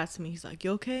comes, he taps me. He's like,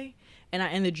 you okay? And I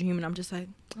end the dream and I'm just like,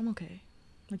 I'm okay.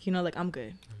 Like, you know, like, I'm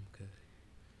good.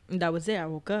 And that was it. I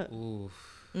woke up. Oof.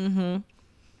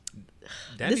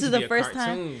 This is the first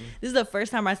time. This is the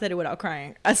first time I said it without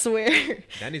crying. I swear.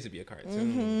 That needs to be a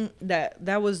cartoon.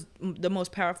 That was the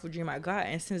most powerful dream I got,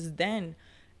 and since then,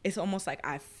 it's almost like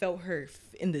I felt her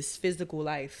in this physical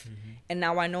life, and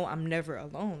now I know I'm never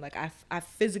alone. Like I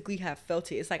physically have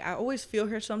felt it. It's like I always feel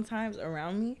her sometimes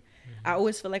around me. I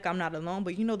always feel like I'm not alone,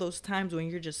 but you know those times when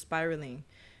you're just spiraling,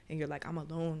 and you're like, I'm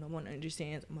alone. No one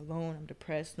understands. I'm alone. I'm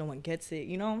depressed. No one gets it.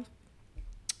 You know.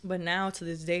 But now to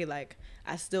this day, like,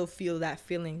 I still feel that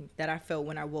feeling that I felt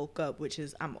when I woke up, which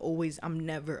is I'm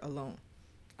never alone.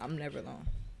 I'm never alone,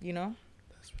 you know?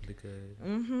 That's really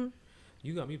good.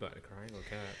 You got me about to cry. I ain't gonna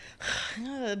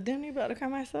cap. Didn't you about to cry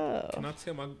myself? Can I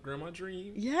tell my grandma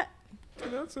dream? Yeah.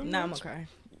 Nah, I'm gonna cry.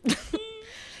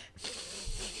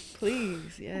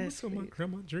 Please, yes. I'm gonna tell my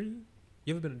grandma dream.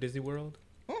 You ever been to Disney World?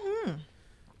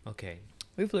 Okay.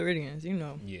 We Floridians, you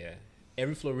know. Yeah.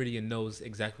 Every Floridian knows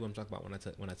exactly what I'm talking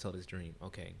about when I tell this dream.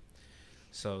 Okay,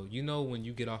 so you know when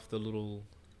you get off the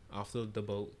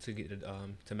boat to get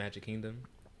to Magic Kingdom,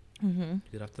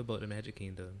 get off the boat to Magic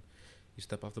Kingdom, you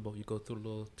step off the boat, you go through the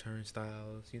little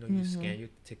turnstiles, you know, you scan your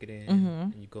ticket in,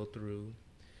 and you go through,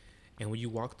 and when you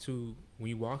walk through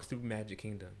Magic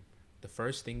Kingdom, the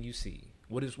first thing you see,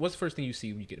 what's the first thing you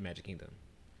see when you get to Magic Kingdom?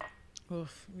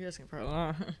 Oof, you're asking for a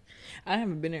lot. I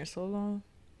haven't been there so long.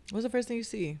 What's the first thing you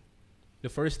see? The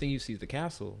first thing you see is the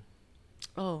castle.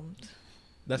 Oh.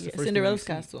 That's the first Cinderella's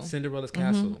castle. Cinderella's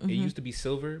castle. It used to be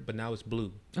silver, but now it's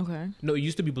blue. Okay. No, it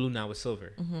used to be blue, now it's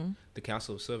silver. The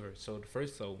castle is silver. So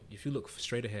if you look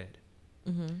straight ahead,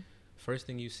 first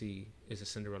thing you see is the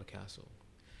Cinderella castle.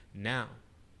 Now,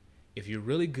 if you're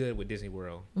really good with Disney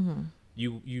World,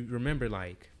 you remember,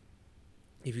 like,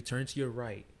 if you turn to your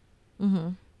right,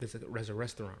 there's a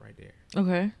restaurant right there.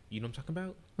 Okay. You know what I'm talking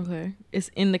about? Okay. It's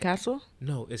in the castle?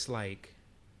 No, it's like,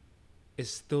 it's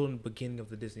still in the beginning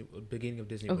of Disney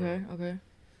World. Okay.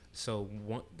 So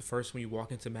first, when you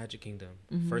walk into Magic Kingdom,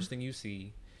 first thing you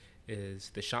see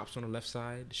is the shops on the left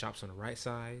side, the shops on the right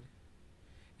side,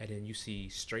 and then you see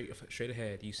straight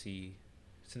ahead, you see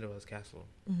Cinderella's castle.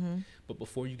 But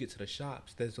before you get to the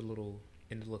shops, there's a little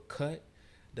cut,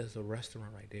 there's a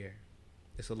restaurant right there.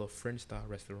 It's a little French style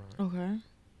restaurant. Okay.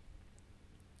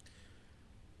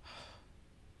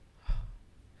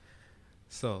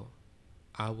 So,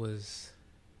 I think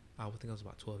I was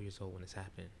about 12 years old when this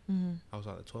happened. I was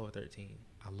either 12 or 13.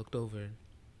 I looked over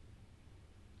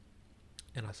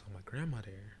and I saw my grandma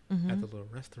there at the little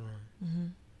restaurant.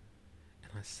 And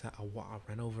I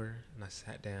ran over and I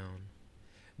sat down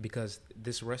because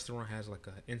this restaurant has like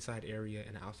an inside area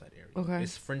and an outside area. Okay.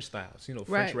 It's French styles. You know,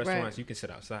 French restaurants, you can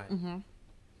sit outside.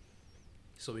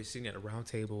 So we're sitting at a round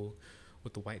table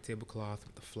with the white tablecloth,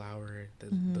 with the flower, the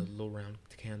little round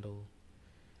candle.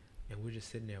 And we're just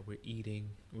sitting there, we're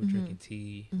eating, we're drinking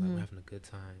tea, like we're having a good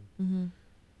time.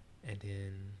 And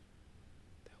then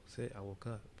that was it. I woke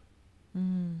up.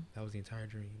 That was the entire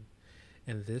dream.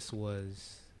 And this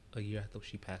was a year after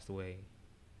she passed away.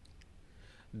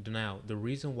 Now, the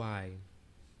reason why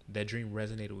that dream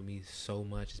resonated with me so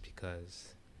much is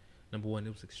because, number one,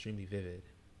 it was extremely vivid.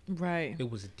 Right.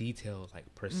 It was detailed,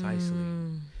 like, precisely.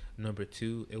 Number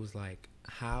two, it was like,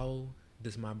 how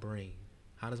does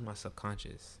my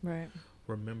subconscious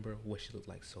remember what she looked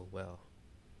like so well?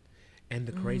 And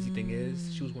the crazy thing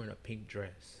is, she was wearing a pink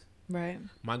dress. Right.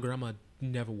 My grandma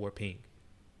never wore pink.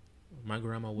 My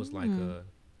grandma was like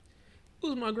it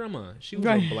was my grandma. She was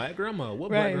a black grandma. What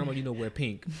black grandma you know wear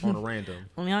pink on a random?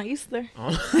 Only on Easter.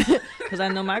 Because I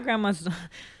know my grandma's.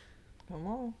 Come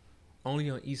on.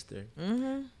 Only on Easter.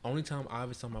 Only time I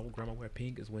ever saw my grandma wear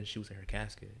pink is when she was in her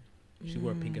casket. She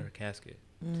wore pink in her casket.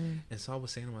 And so I was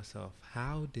saying to myself,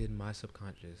 how did my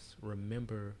subconscious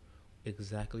remember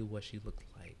exactly what she looked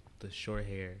like? The short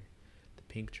hair, the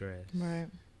pink dress. Right.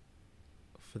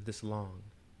 For this long.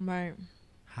 Right.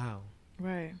 How?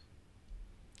 Right.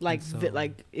 Like, so,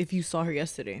 like if you saw her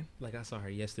yesterday. Like I saw her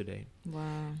yesterday. Wow.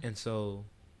 And so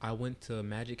I went to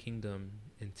Magic Kingdom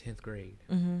in 10th grade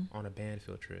on a band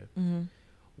field trip.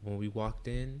 When we walked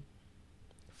in,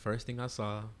 first thing I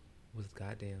saw was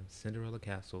goddamn Cinderella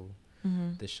Castle.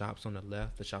 The shops on the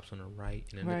left, the shops on the right,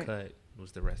 and in the cut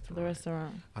was the restaurant. The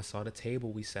restaurant. I saw the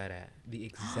table we sat at, the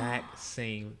exact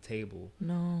same table.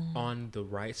 No. On the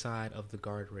right side of the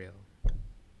guardrail.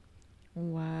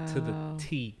 Wow. To the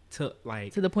T, to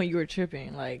the point you were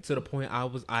tripping, like to the point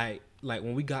like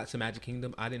when we got to Magic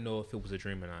Kingdom, I didn't know if it was a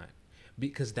dream or not,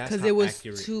 because it was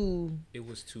accurate. It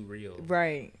was too real.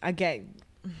 Right. I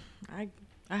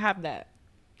have that.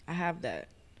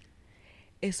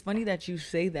 It's funny that you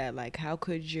say that. Like, how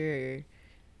could your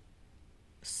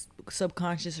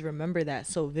subconscious remember that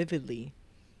so vividly?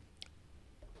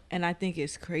 And I think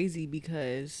it's crazy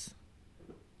because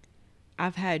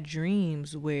I've had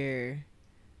dreams where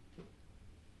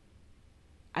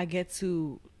I get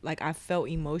to, like, I felt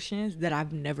emotions that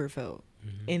I've never felt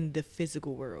in the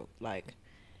physical world. Like,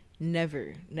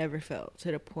 never felt,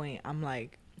 to the point I'm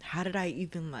like, how did I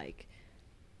even, like,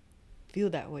 feel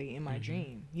that way in my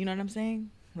dream? You know what I'm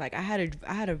saying? Like, I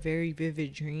had a very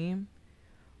vivid dream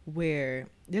where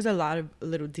there's a lot of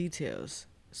little details,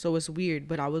 so it's weird,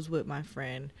 but I was with my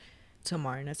friend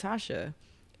Tamar and Natasha,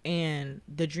 and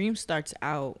the dream starts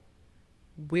out,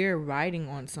 we're riding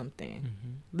on something.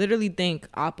 Literally think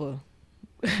Appa.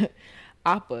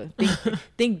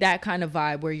 Think that kind of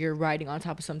vibe where you're riding on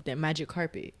top of something, magic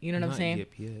carpet. You know what I'm saying?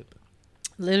 Yep.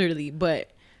 Literally.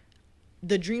 But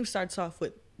the dream starts off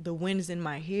with the wind's in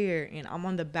my hair, and I'm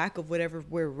on the back of whatever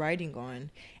we're riding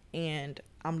on, and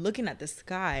I'm looking at the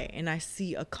sky, and I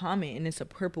see a comet, and it's a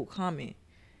purple comet,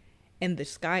 and the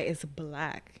sky is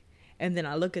black. And then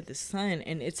I look at the sun,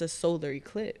 and it's a solar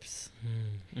eclipse.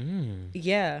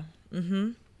 Yeah.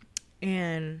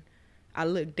 And I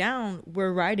look down,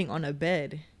 we're riding on a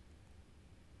bed.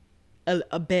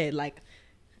 A bed, like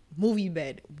movie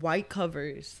bed, white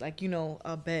covers, like, you know,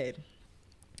 a bed.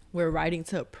 We're riding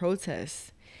to a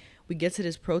protest. We get to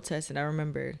this protest, and I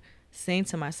remember saying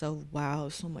to myself, wow,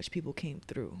 so much people came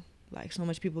through. Like, so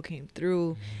much people came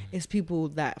through. It's people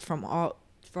that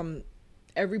from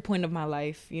every point of my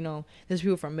life, you know. There's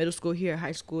people from middle school here,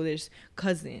 high school, there's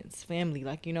cousins, family,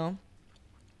 like, you know.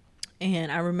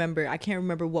 And I can't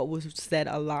remember what was said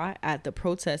a lot at the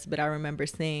protest, but I remember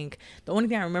saying, the only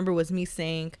thing I remember was me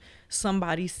saying,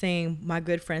 my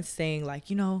good friend saying, like,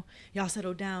 you know, y'all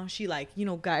settle down. She, like, you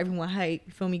know, got everyone hype,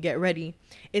 you feel me, get ready.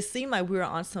 It seemed like we were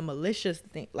on some malicious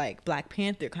thing, like Black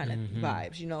Panther kind of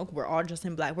vibes, you know. We're all just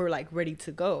in black. We're, like, ready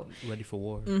to go. Ready for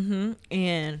war.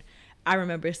 And I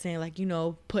remember saying, like, you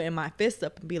know, putting my fist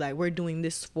up and be like, we're doing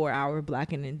this for our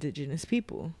Black and Indigenous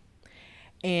people.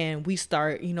 And we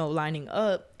start, you know, lining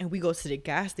up, and we go to the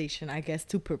gas station, I guess,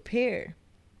 to prepare.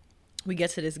 We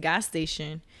get to this gas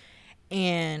station,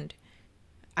 and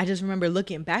I just remember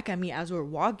looking back at me as we were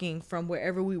walking from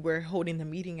wherever we were holding the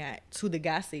meeting at to the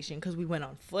gas station, because we went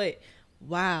on foot.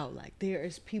 Wow, like, there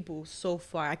is people so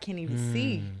far I can't even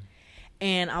see.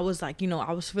 And I was like, you know,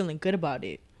 I was feeling good about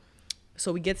it.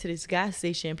 So we get to this gas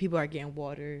station, people are getting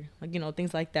water, like, you know,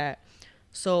 things like that.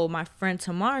 So my friend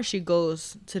Tamar, she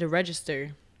goes to the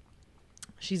register.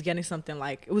 She's getting something,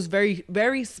 like, it was very,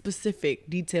 very specific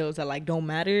details that, like, don't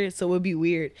matter. So it would be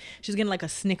weird. She's getting, like, a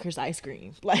Snickers ice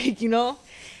cream, like, you know.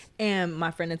 And my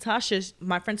friend Tamar's to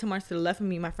the left of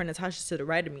me, my friend Natasha's to the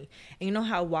right of me. And you know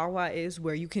how Wawa is,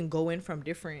 where you can go in from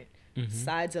different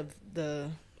sides of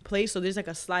the place? So there's, like,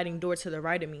 a sliding door to the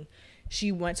right of me.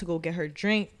 She went to go get her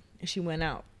drink, and she went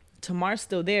out. Tamar's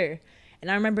still there.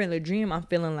 And I remember in the dream, I'm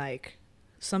feeling like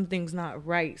something's not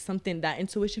right. Something, that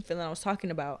intuition feeling I was talking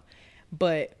about.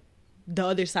 But the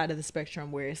other side of the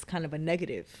spectrum, where it's kind of a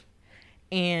negative.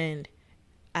 And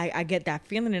I get that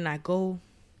feeling, and I go,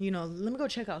 you know, let me go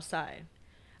check outside.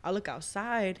 I look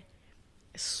outside,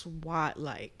 SWAT,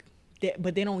 like,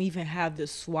 but they don't even have the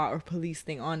SWAT or police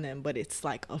thing on them, but it's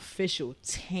like official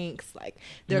tanks, like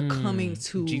they're coming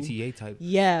to GTA type.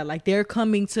 Yeah, like they're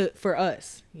coming for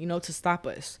us, you know, to stop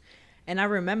us. And I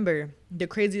remember the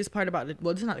craziest part about it,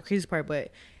 well, this is not the craziest part,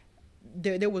 but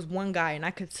there was one guy, and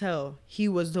I could tell he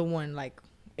was the one, like,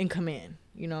 in command,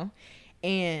 you know,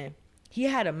 and he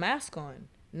had a mask on,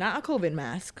 not a COVID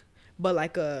mask, but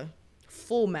like a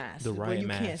full mask, the riot where you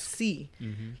mask. Can't see.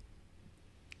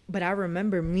 But I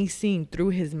remember me seeing through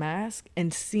his mask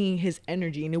and seeing his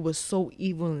energy, and it was so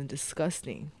evil and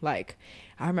disgusting. Like,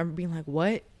 I remember being like,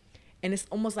 what? And it's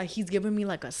almost like he's giving me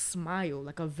like a smile,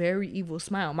 like a very evil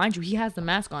smile. Mind you, he has the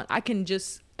mask on. I can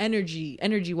just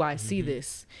energy-wise see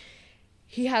this.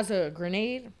 He has a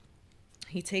grenade.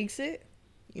 He takes it.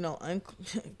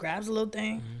 grabs a little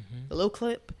thing, a little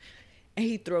clip, and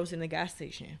he throws it in the gas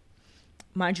station.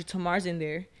 Mind you, Tamar's in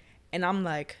there, and I'm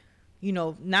like,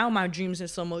 now my dream's in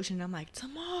slow motion. I'm like,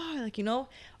 Tamar, like,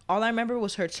 all I remember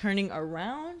was her turning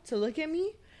around to look at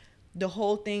me. The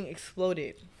whole thing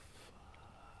exploded.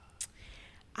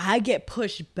 I get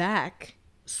pushed back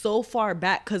so far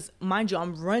back because, mind you,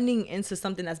 I'm running into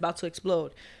something that's about to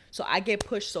explode. So I get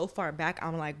pushed so far back,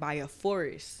 I'm like by a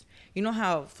forest. You know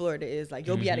how Florida is. Like,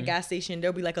 you'll be at a gas station,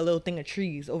 there'll be like a little thing of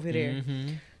trees over there.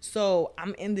 So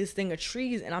I'm in this thing of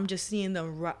trees, and I'm just seeing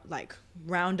them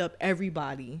round up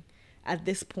everybody at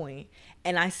this point.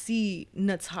 And I see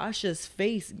Natasha's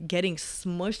face getting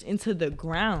smushed into the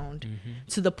ground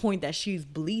to the point that she's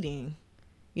bleeding.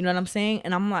 You know what I'm saying?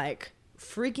 And I'm like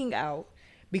freaking out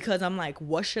because I'm like,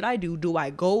 what should I do? Do I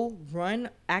go run,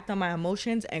 act on my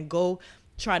emotions, and go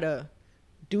try to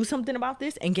do something about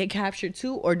this and get captured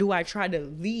too? Or do I try to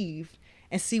leave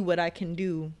and see what I can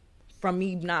do from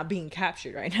me not being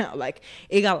captured right now? Like,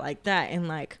 it got like that. And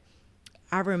like,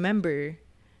 I remember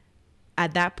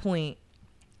at that point,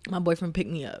 my boyfriend picked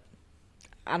me up.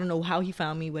 I don't know how he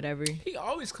found me, whatever. He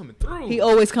always coming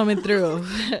through.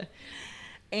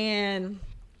 And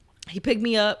he picked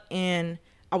me up, and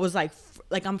I was like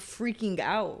I'm freaking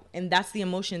out. And that's the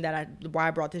emotion why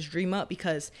I brought this dream up,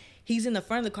 because he's in the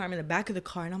front of the car, I'm in the back of the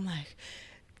car, and I'm like,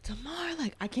 Tamar,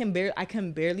 like, I can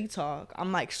barely talk.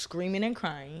 I'm like screaming and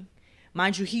crying.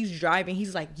 Mind you, he's driving.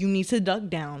 He's like, you need to duck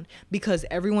down because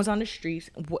everyone's on the streets.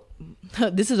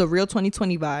 This is a real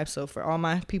 2020 vibe. So for all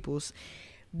my peoples,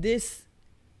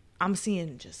 I'm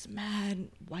seeing just mad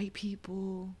white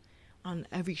people on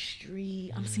every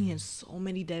street. I'm seeing so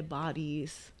many dead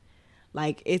bodies.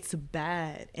 Like, it's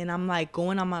bad. And I'm like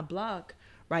going on my block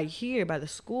right here by the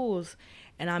schools.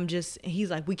 And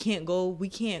he's like, we can't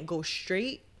go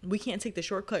straight. We can't take the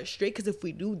shortcut straight, because if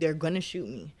we do, they're gonna shoot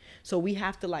me. So we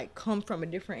have to like come from a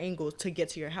different angle to get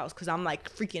to your house, because I'm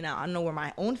like freaking out. I don't know where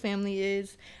my own family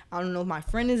is. I don't know if my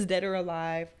friend is dead or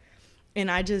alive. And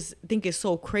I just think it's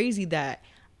so crazy that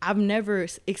I've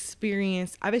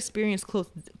experienced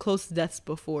close deaths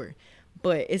before,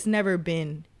 but it's never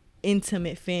been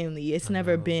intimate family. It's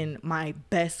never been my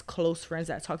best close friends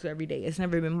that I talk to every day. It's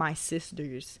never been my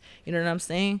sisters. You know what I'm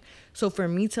saying? So for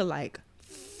me to like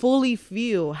fully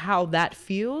feel how that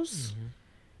feels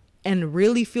and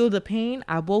really feel the pain,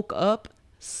 I woke up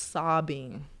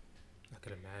sobbing. I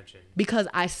could imagine. Because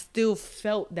I still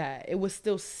felt that. It was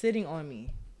still sitting on me.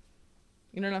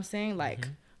 You know what I'm saying? Like,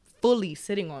 fully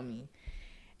sitting on me.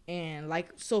 And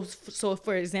like, so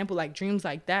for example, like dreams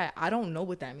like that, I don't know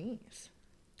what that means.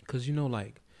 Because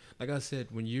like I said,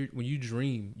 when you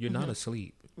dream, you're not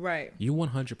asleep. Right. You're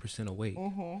 100% awake.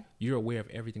 You're aware of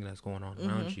everything that's going on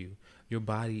around you. Your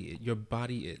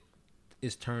body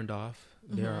is turned off.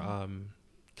 There are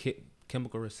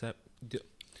chemical receptors.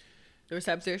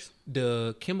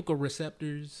 The chemical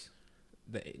receptors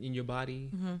that in your body,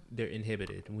 they're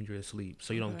inhibited when you're asleep.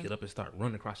 So you don't get up and start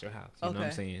running across your house. You know what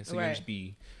I'm saying? So you just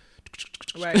be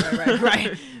right.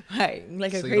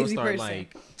 Like a so crazy you don't start person.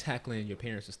 like tackling your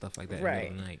parents and stuff like that right.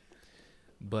 in the night.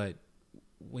 But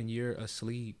when you're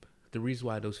asleep, the reason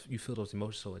why you feel those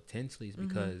emotions so intensely is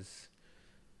because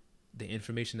the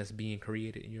information that's being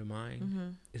created in your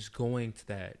mind is going to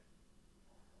that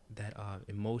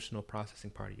emotional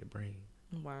processing part of your brain.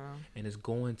 Wow. And it's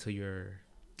going to your,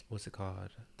 what's it called?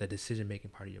 The decision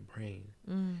making part of your brain.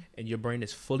 And your brain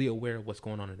is fully aware of what's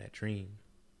going on in that dream.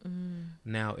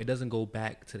 Now, it doesn't go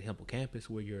back to the hippocampus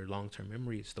where your long-term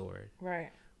memory is stored.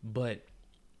 Right. But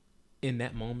in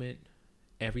that moment,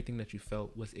 everything that you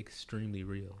felt was extremely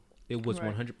real. It was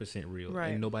 100% real.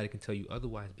 Right. And nobody can tell you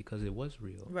otherwise because it was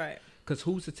real. Right. Because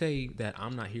who's to tell you that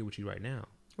I'm not here with you right now?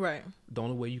 Right. The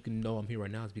only way you can know I'm here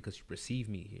right now is because you perceive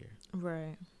me here.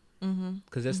 Right.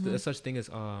 Because there's such thing as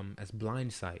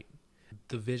blind sight.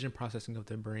 The vision processing of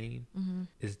their brain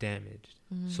is damaged.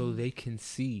 So they can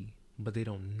see, but they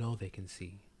don't know they can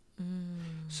see.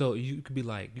 So you could be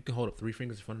like, you can hold up 3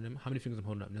 fingers in front of them. How many fingers I'm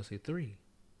holding up? And they'll say 3.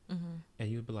 And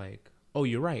you'd be like, oh,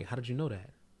 you're right. How did you know that?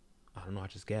 I don't know. I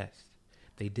just guessed.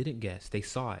 They didn't guess. They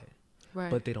saw it. Right.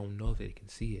 But they don't know that they can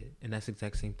see it. And that's the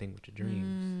exact same thing with your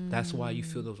dreams. That's why you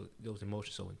feel those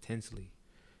emotions so intensely.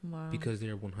 Wow. Because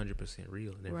they're 100%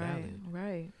 real and they're valid.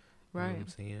 Right. You know what I'm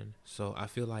saying? So I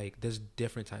feel like there's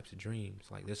different types of dreams.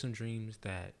 Like there's some dreams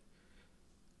that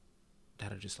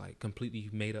are just like completely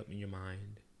made up in your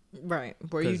mind. Right.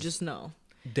 Where you just know.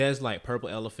 There's like purple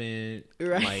elephant,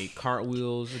 like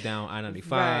cartwheels down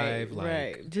I-95,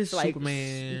 like just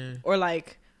Superman, or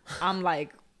like I'm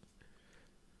like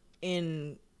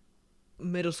in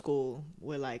middle school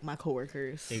with like my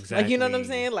coworkers. Exactly. Like, you know what I'm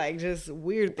saying? Like, just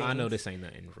weird things. I know this ain't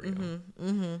nothing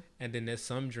real. And then there's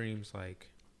some dreams, like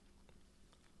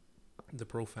the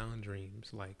profound dreams,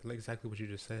 like exactly what you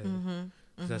just said.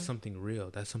 That's something real.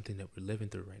 That's something that we're living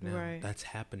through right now. Right. That's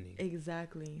happening.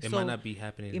 Exactly. It might not be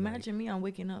happening. Imagine me, I'm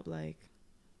waking up like,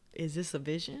 is this a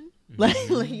vision? Like,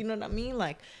 you know what I mean?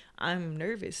 Like, I'm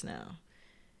nervous now.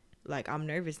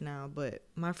 But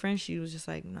my friend, she was just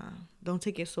like, nah, don't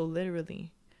take it so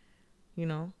literally, you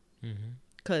know?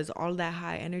 Because all that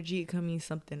high energy, it could mean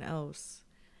something else.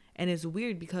 And it's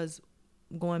weird because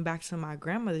going back to my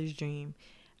grandmother's dream,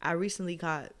 I recently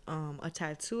got a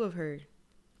tattoo of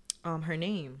her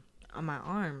name on my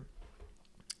arm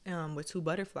with 2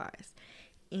 butterflies.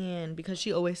 And because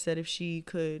she always said if she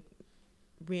could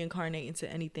reincarnate into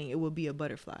anything, it would be a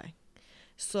butterfly.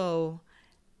 So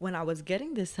when I was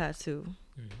getting this tattoo,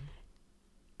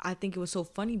 I think it was so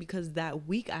funny because that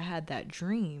week I had that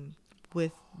dream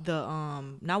with the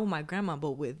not with my grandma,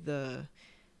 but with the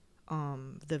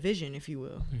vision, if you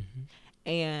will.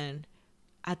 And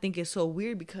I think it's so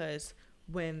weird because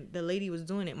when the lady was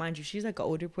doing it, mind you, she's like an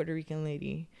older Puerto Rican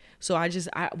lady. So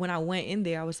when I went in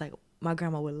there, I was like, my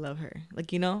grandma would love her,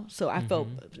 like, you know. So I felt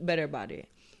better about it.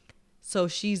 So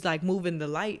she's like moving the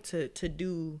light to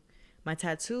do my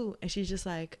tattoo, and she's just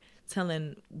like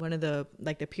telling one of the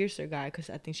piercer guy, because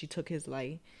I think she took his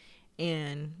light,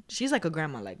 and she's like a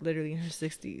grandma, like literally in her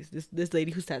 60s, this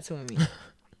lady who's tattooing me.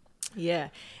 Yeah.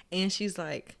 And she's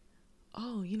like,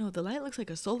 oh, you know, the light looks like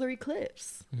a solar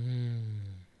eclipse. And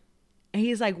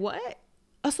he's like, what?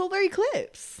 A solar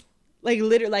eclipse? Like,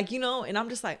 literally, like, you know. And I'm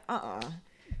just like,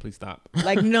 please stop.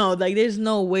 Like, no, like, there's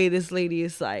no way this lady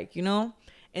is like, you know.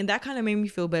 And that kind of made me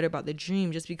feel better about the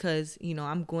dream, just because, you know,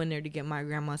 I'm going there to get my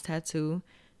grandma's tattoo.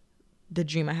 The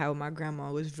dream I had with my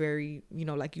grandma was very, you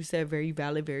know, like you said, very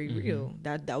valid, very real.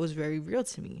 That was very real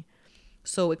to me.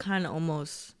 So it kind of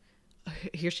almost,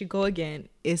 here she go again.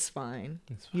 It's fine.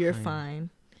 You're fine.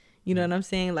 You know what I'm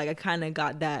saying? Like, I kind of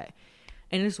got that.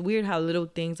 And it's weird how little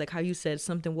things, like how you said,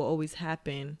 something will always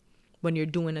happen when you're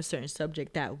doing a certain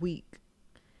subject that week.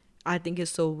 I think it's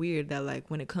so weird that, like,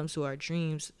 when it comes to our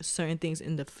dreams, certain things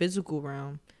in the physical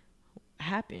realm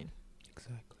happen.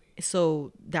 Exactly.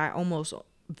 So that almost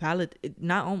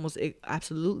it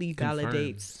absolutely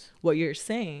validates what you're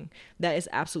saying, that is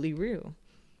absolutely real.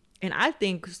 And I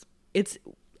think it's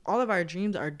all of our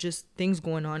dreams are just things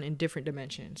going on in different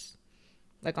dimensions,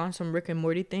 like on some Rick and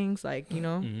Morty things, like, you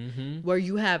know, where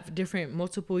you have different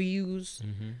multiple yous,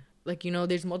 like, you know,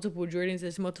 there's multiple Jordans,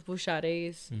 there's multiple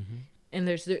Sades, and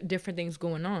there's different things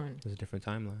going on. There's a different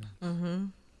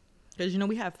timeline. Because, you know,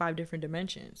 we have 5 different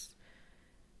dimensions.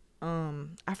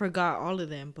 I forgot all of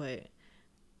them, but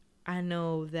I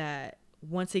know that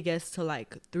once it gets to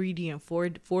like 3D and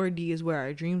 4D is where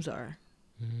our dreams are.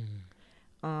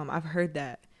 I've heard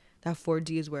that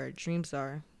 4D is where our dreams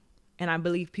are. And I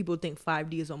believe people think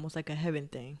 5D is almost like a heaven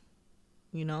thing,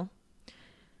 you know?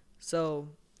 So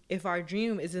if our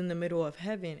dream is in the middle of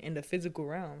heaven in the physical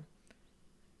realm,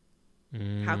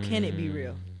 how can it be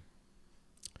real?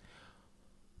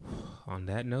 On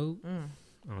that note,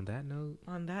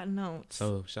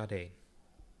 so Sade,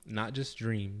 not just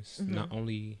dreams, not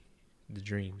only the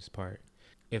dreams part.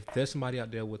 If there's somebody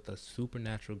out there with a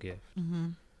supernatural gift,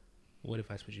 what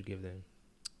advice would you give them?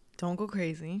 Don't go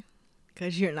crazy,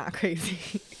 because you're not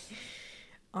crazy.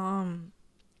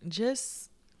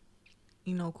 Just,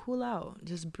 you know, cool out.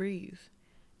 Just breathe.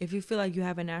 If you feel like you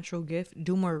have a natural gift,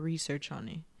 do more research on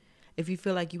it. If you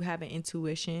feel like you have an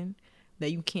intuition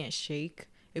that you can't shake,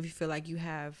 if you feel like you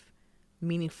have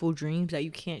meaningful dreams that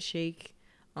you can't shake,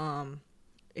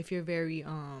 if you're very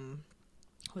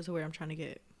what's the word I'm trying to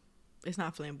get? It's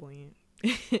not flamboyant.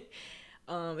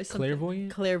 It's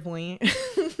clairvoyant.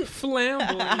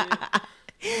 Flamboyant.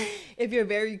 If you're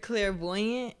very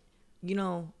clairvoyant, you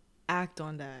know, act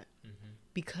on that,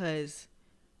 because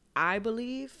I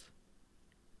believe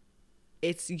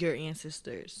it's your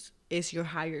ancestors, it's your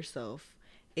higher self,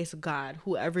 it's God,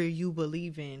 whoever you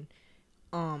believe in.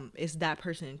 It's that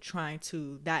person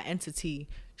that entity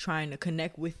trying to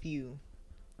connect with you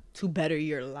to better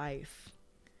your life.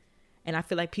 And I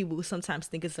feel like people sometimes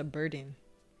think it's a burden,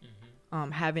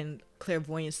 having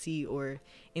clairvoyancy or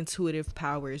intuitive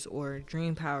powers or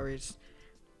dream powers.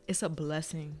 It's a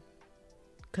blessing,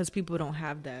 because people don't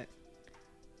have that.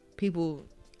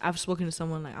 I've spoken to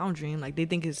someone like, I don't dream, like they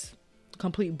think it's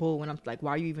complete bull, when I'm like,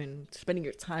 why are you even spending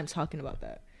your time talking about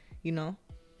that, you know?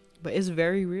 But it's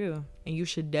very real, and you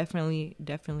should definitely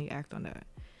act on that,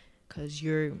 because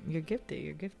you're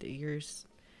gifted.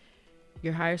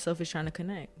 Your higher self is trying to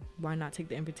connect. Why not take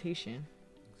the invitation?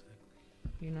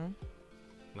 Exactly. You know?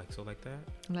 Like so, like that.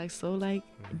 Like so, like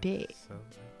that. So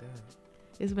like that.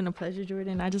 It's been a pleasure,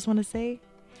 Jordan. I just want to say,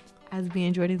 as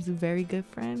being Jordan's very good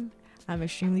friend, I'm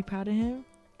extremely proud of him.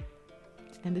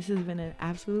 And this has been an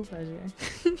absolute pleasure.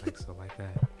 Like so, like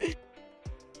that.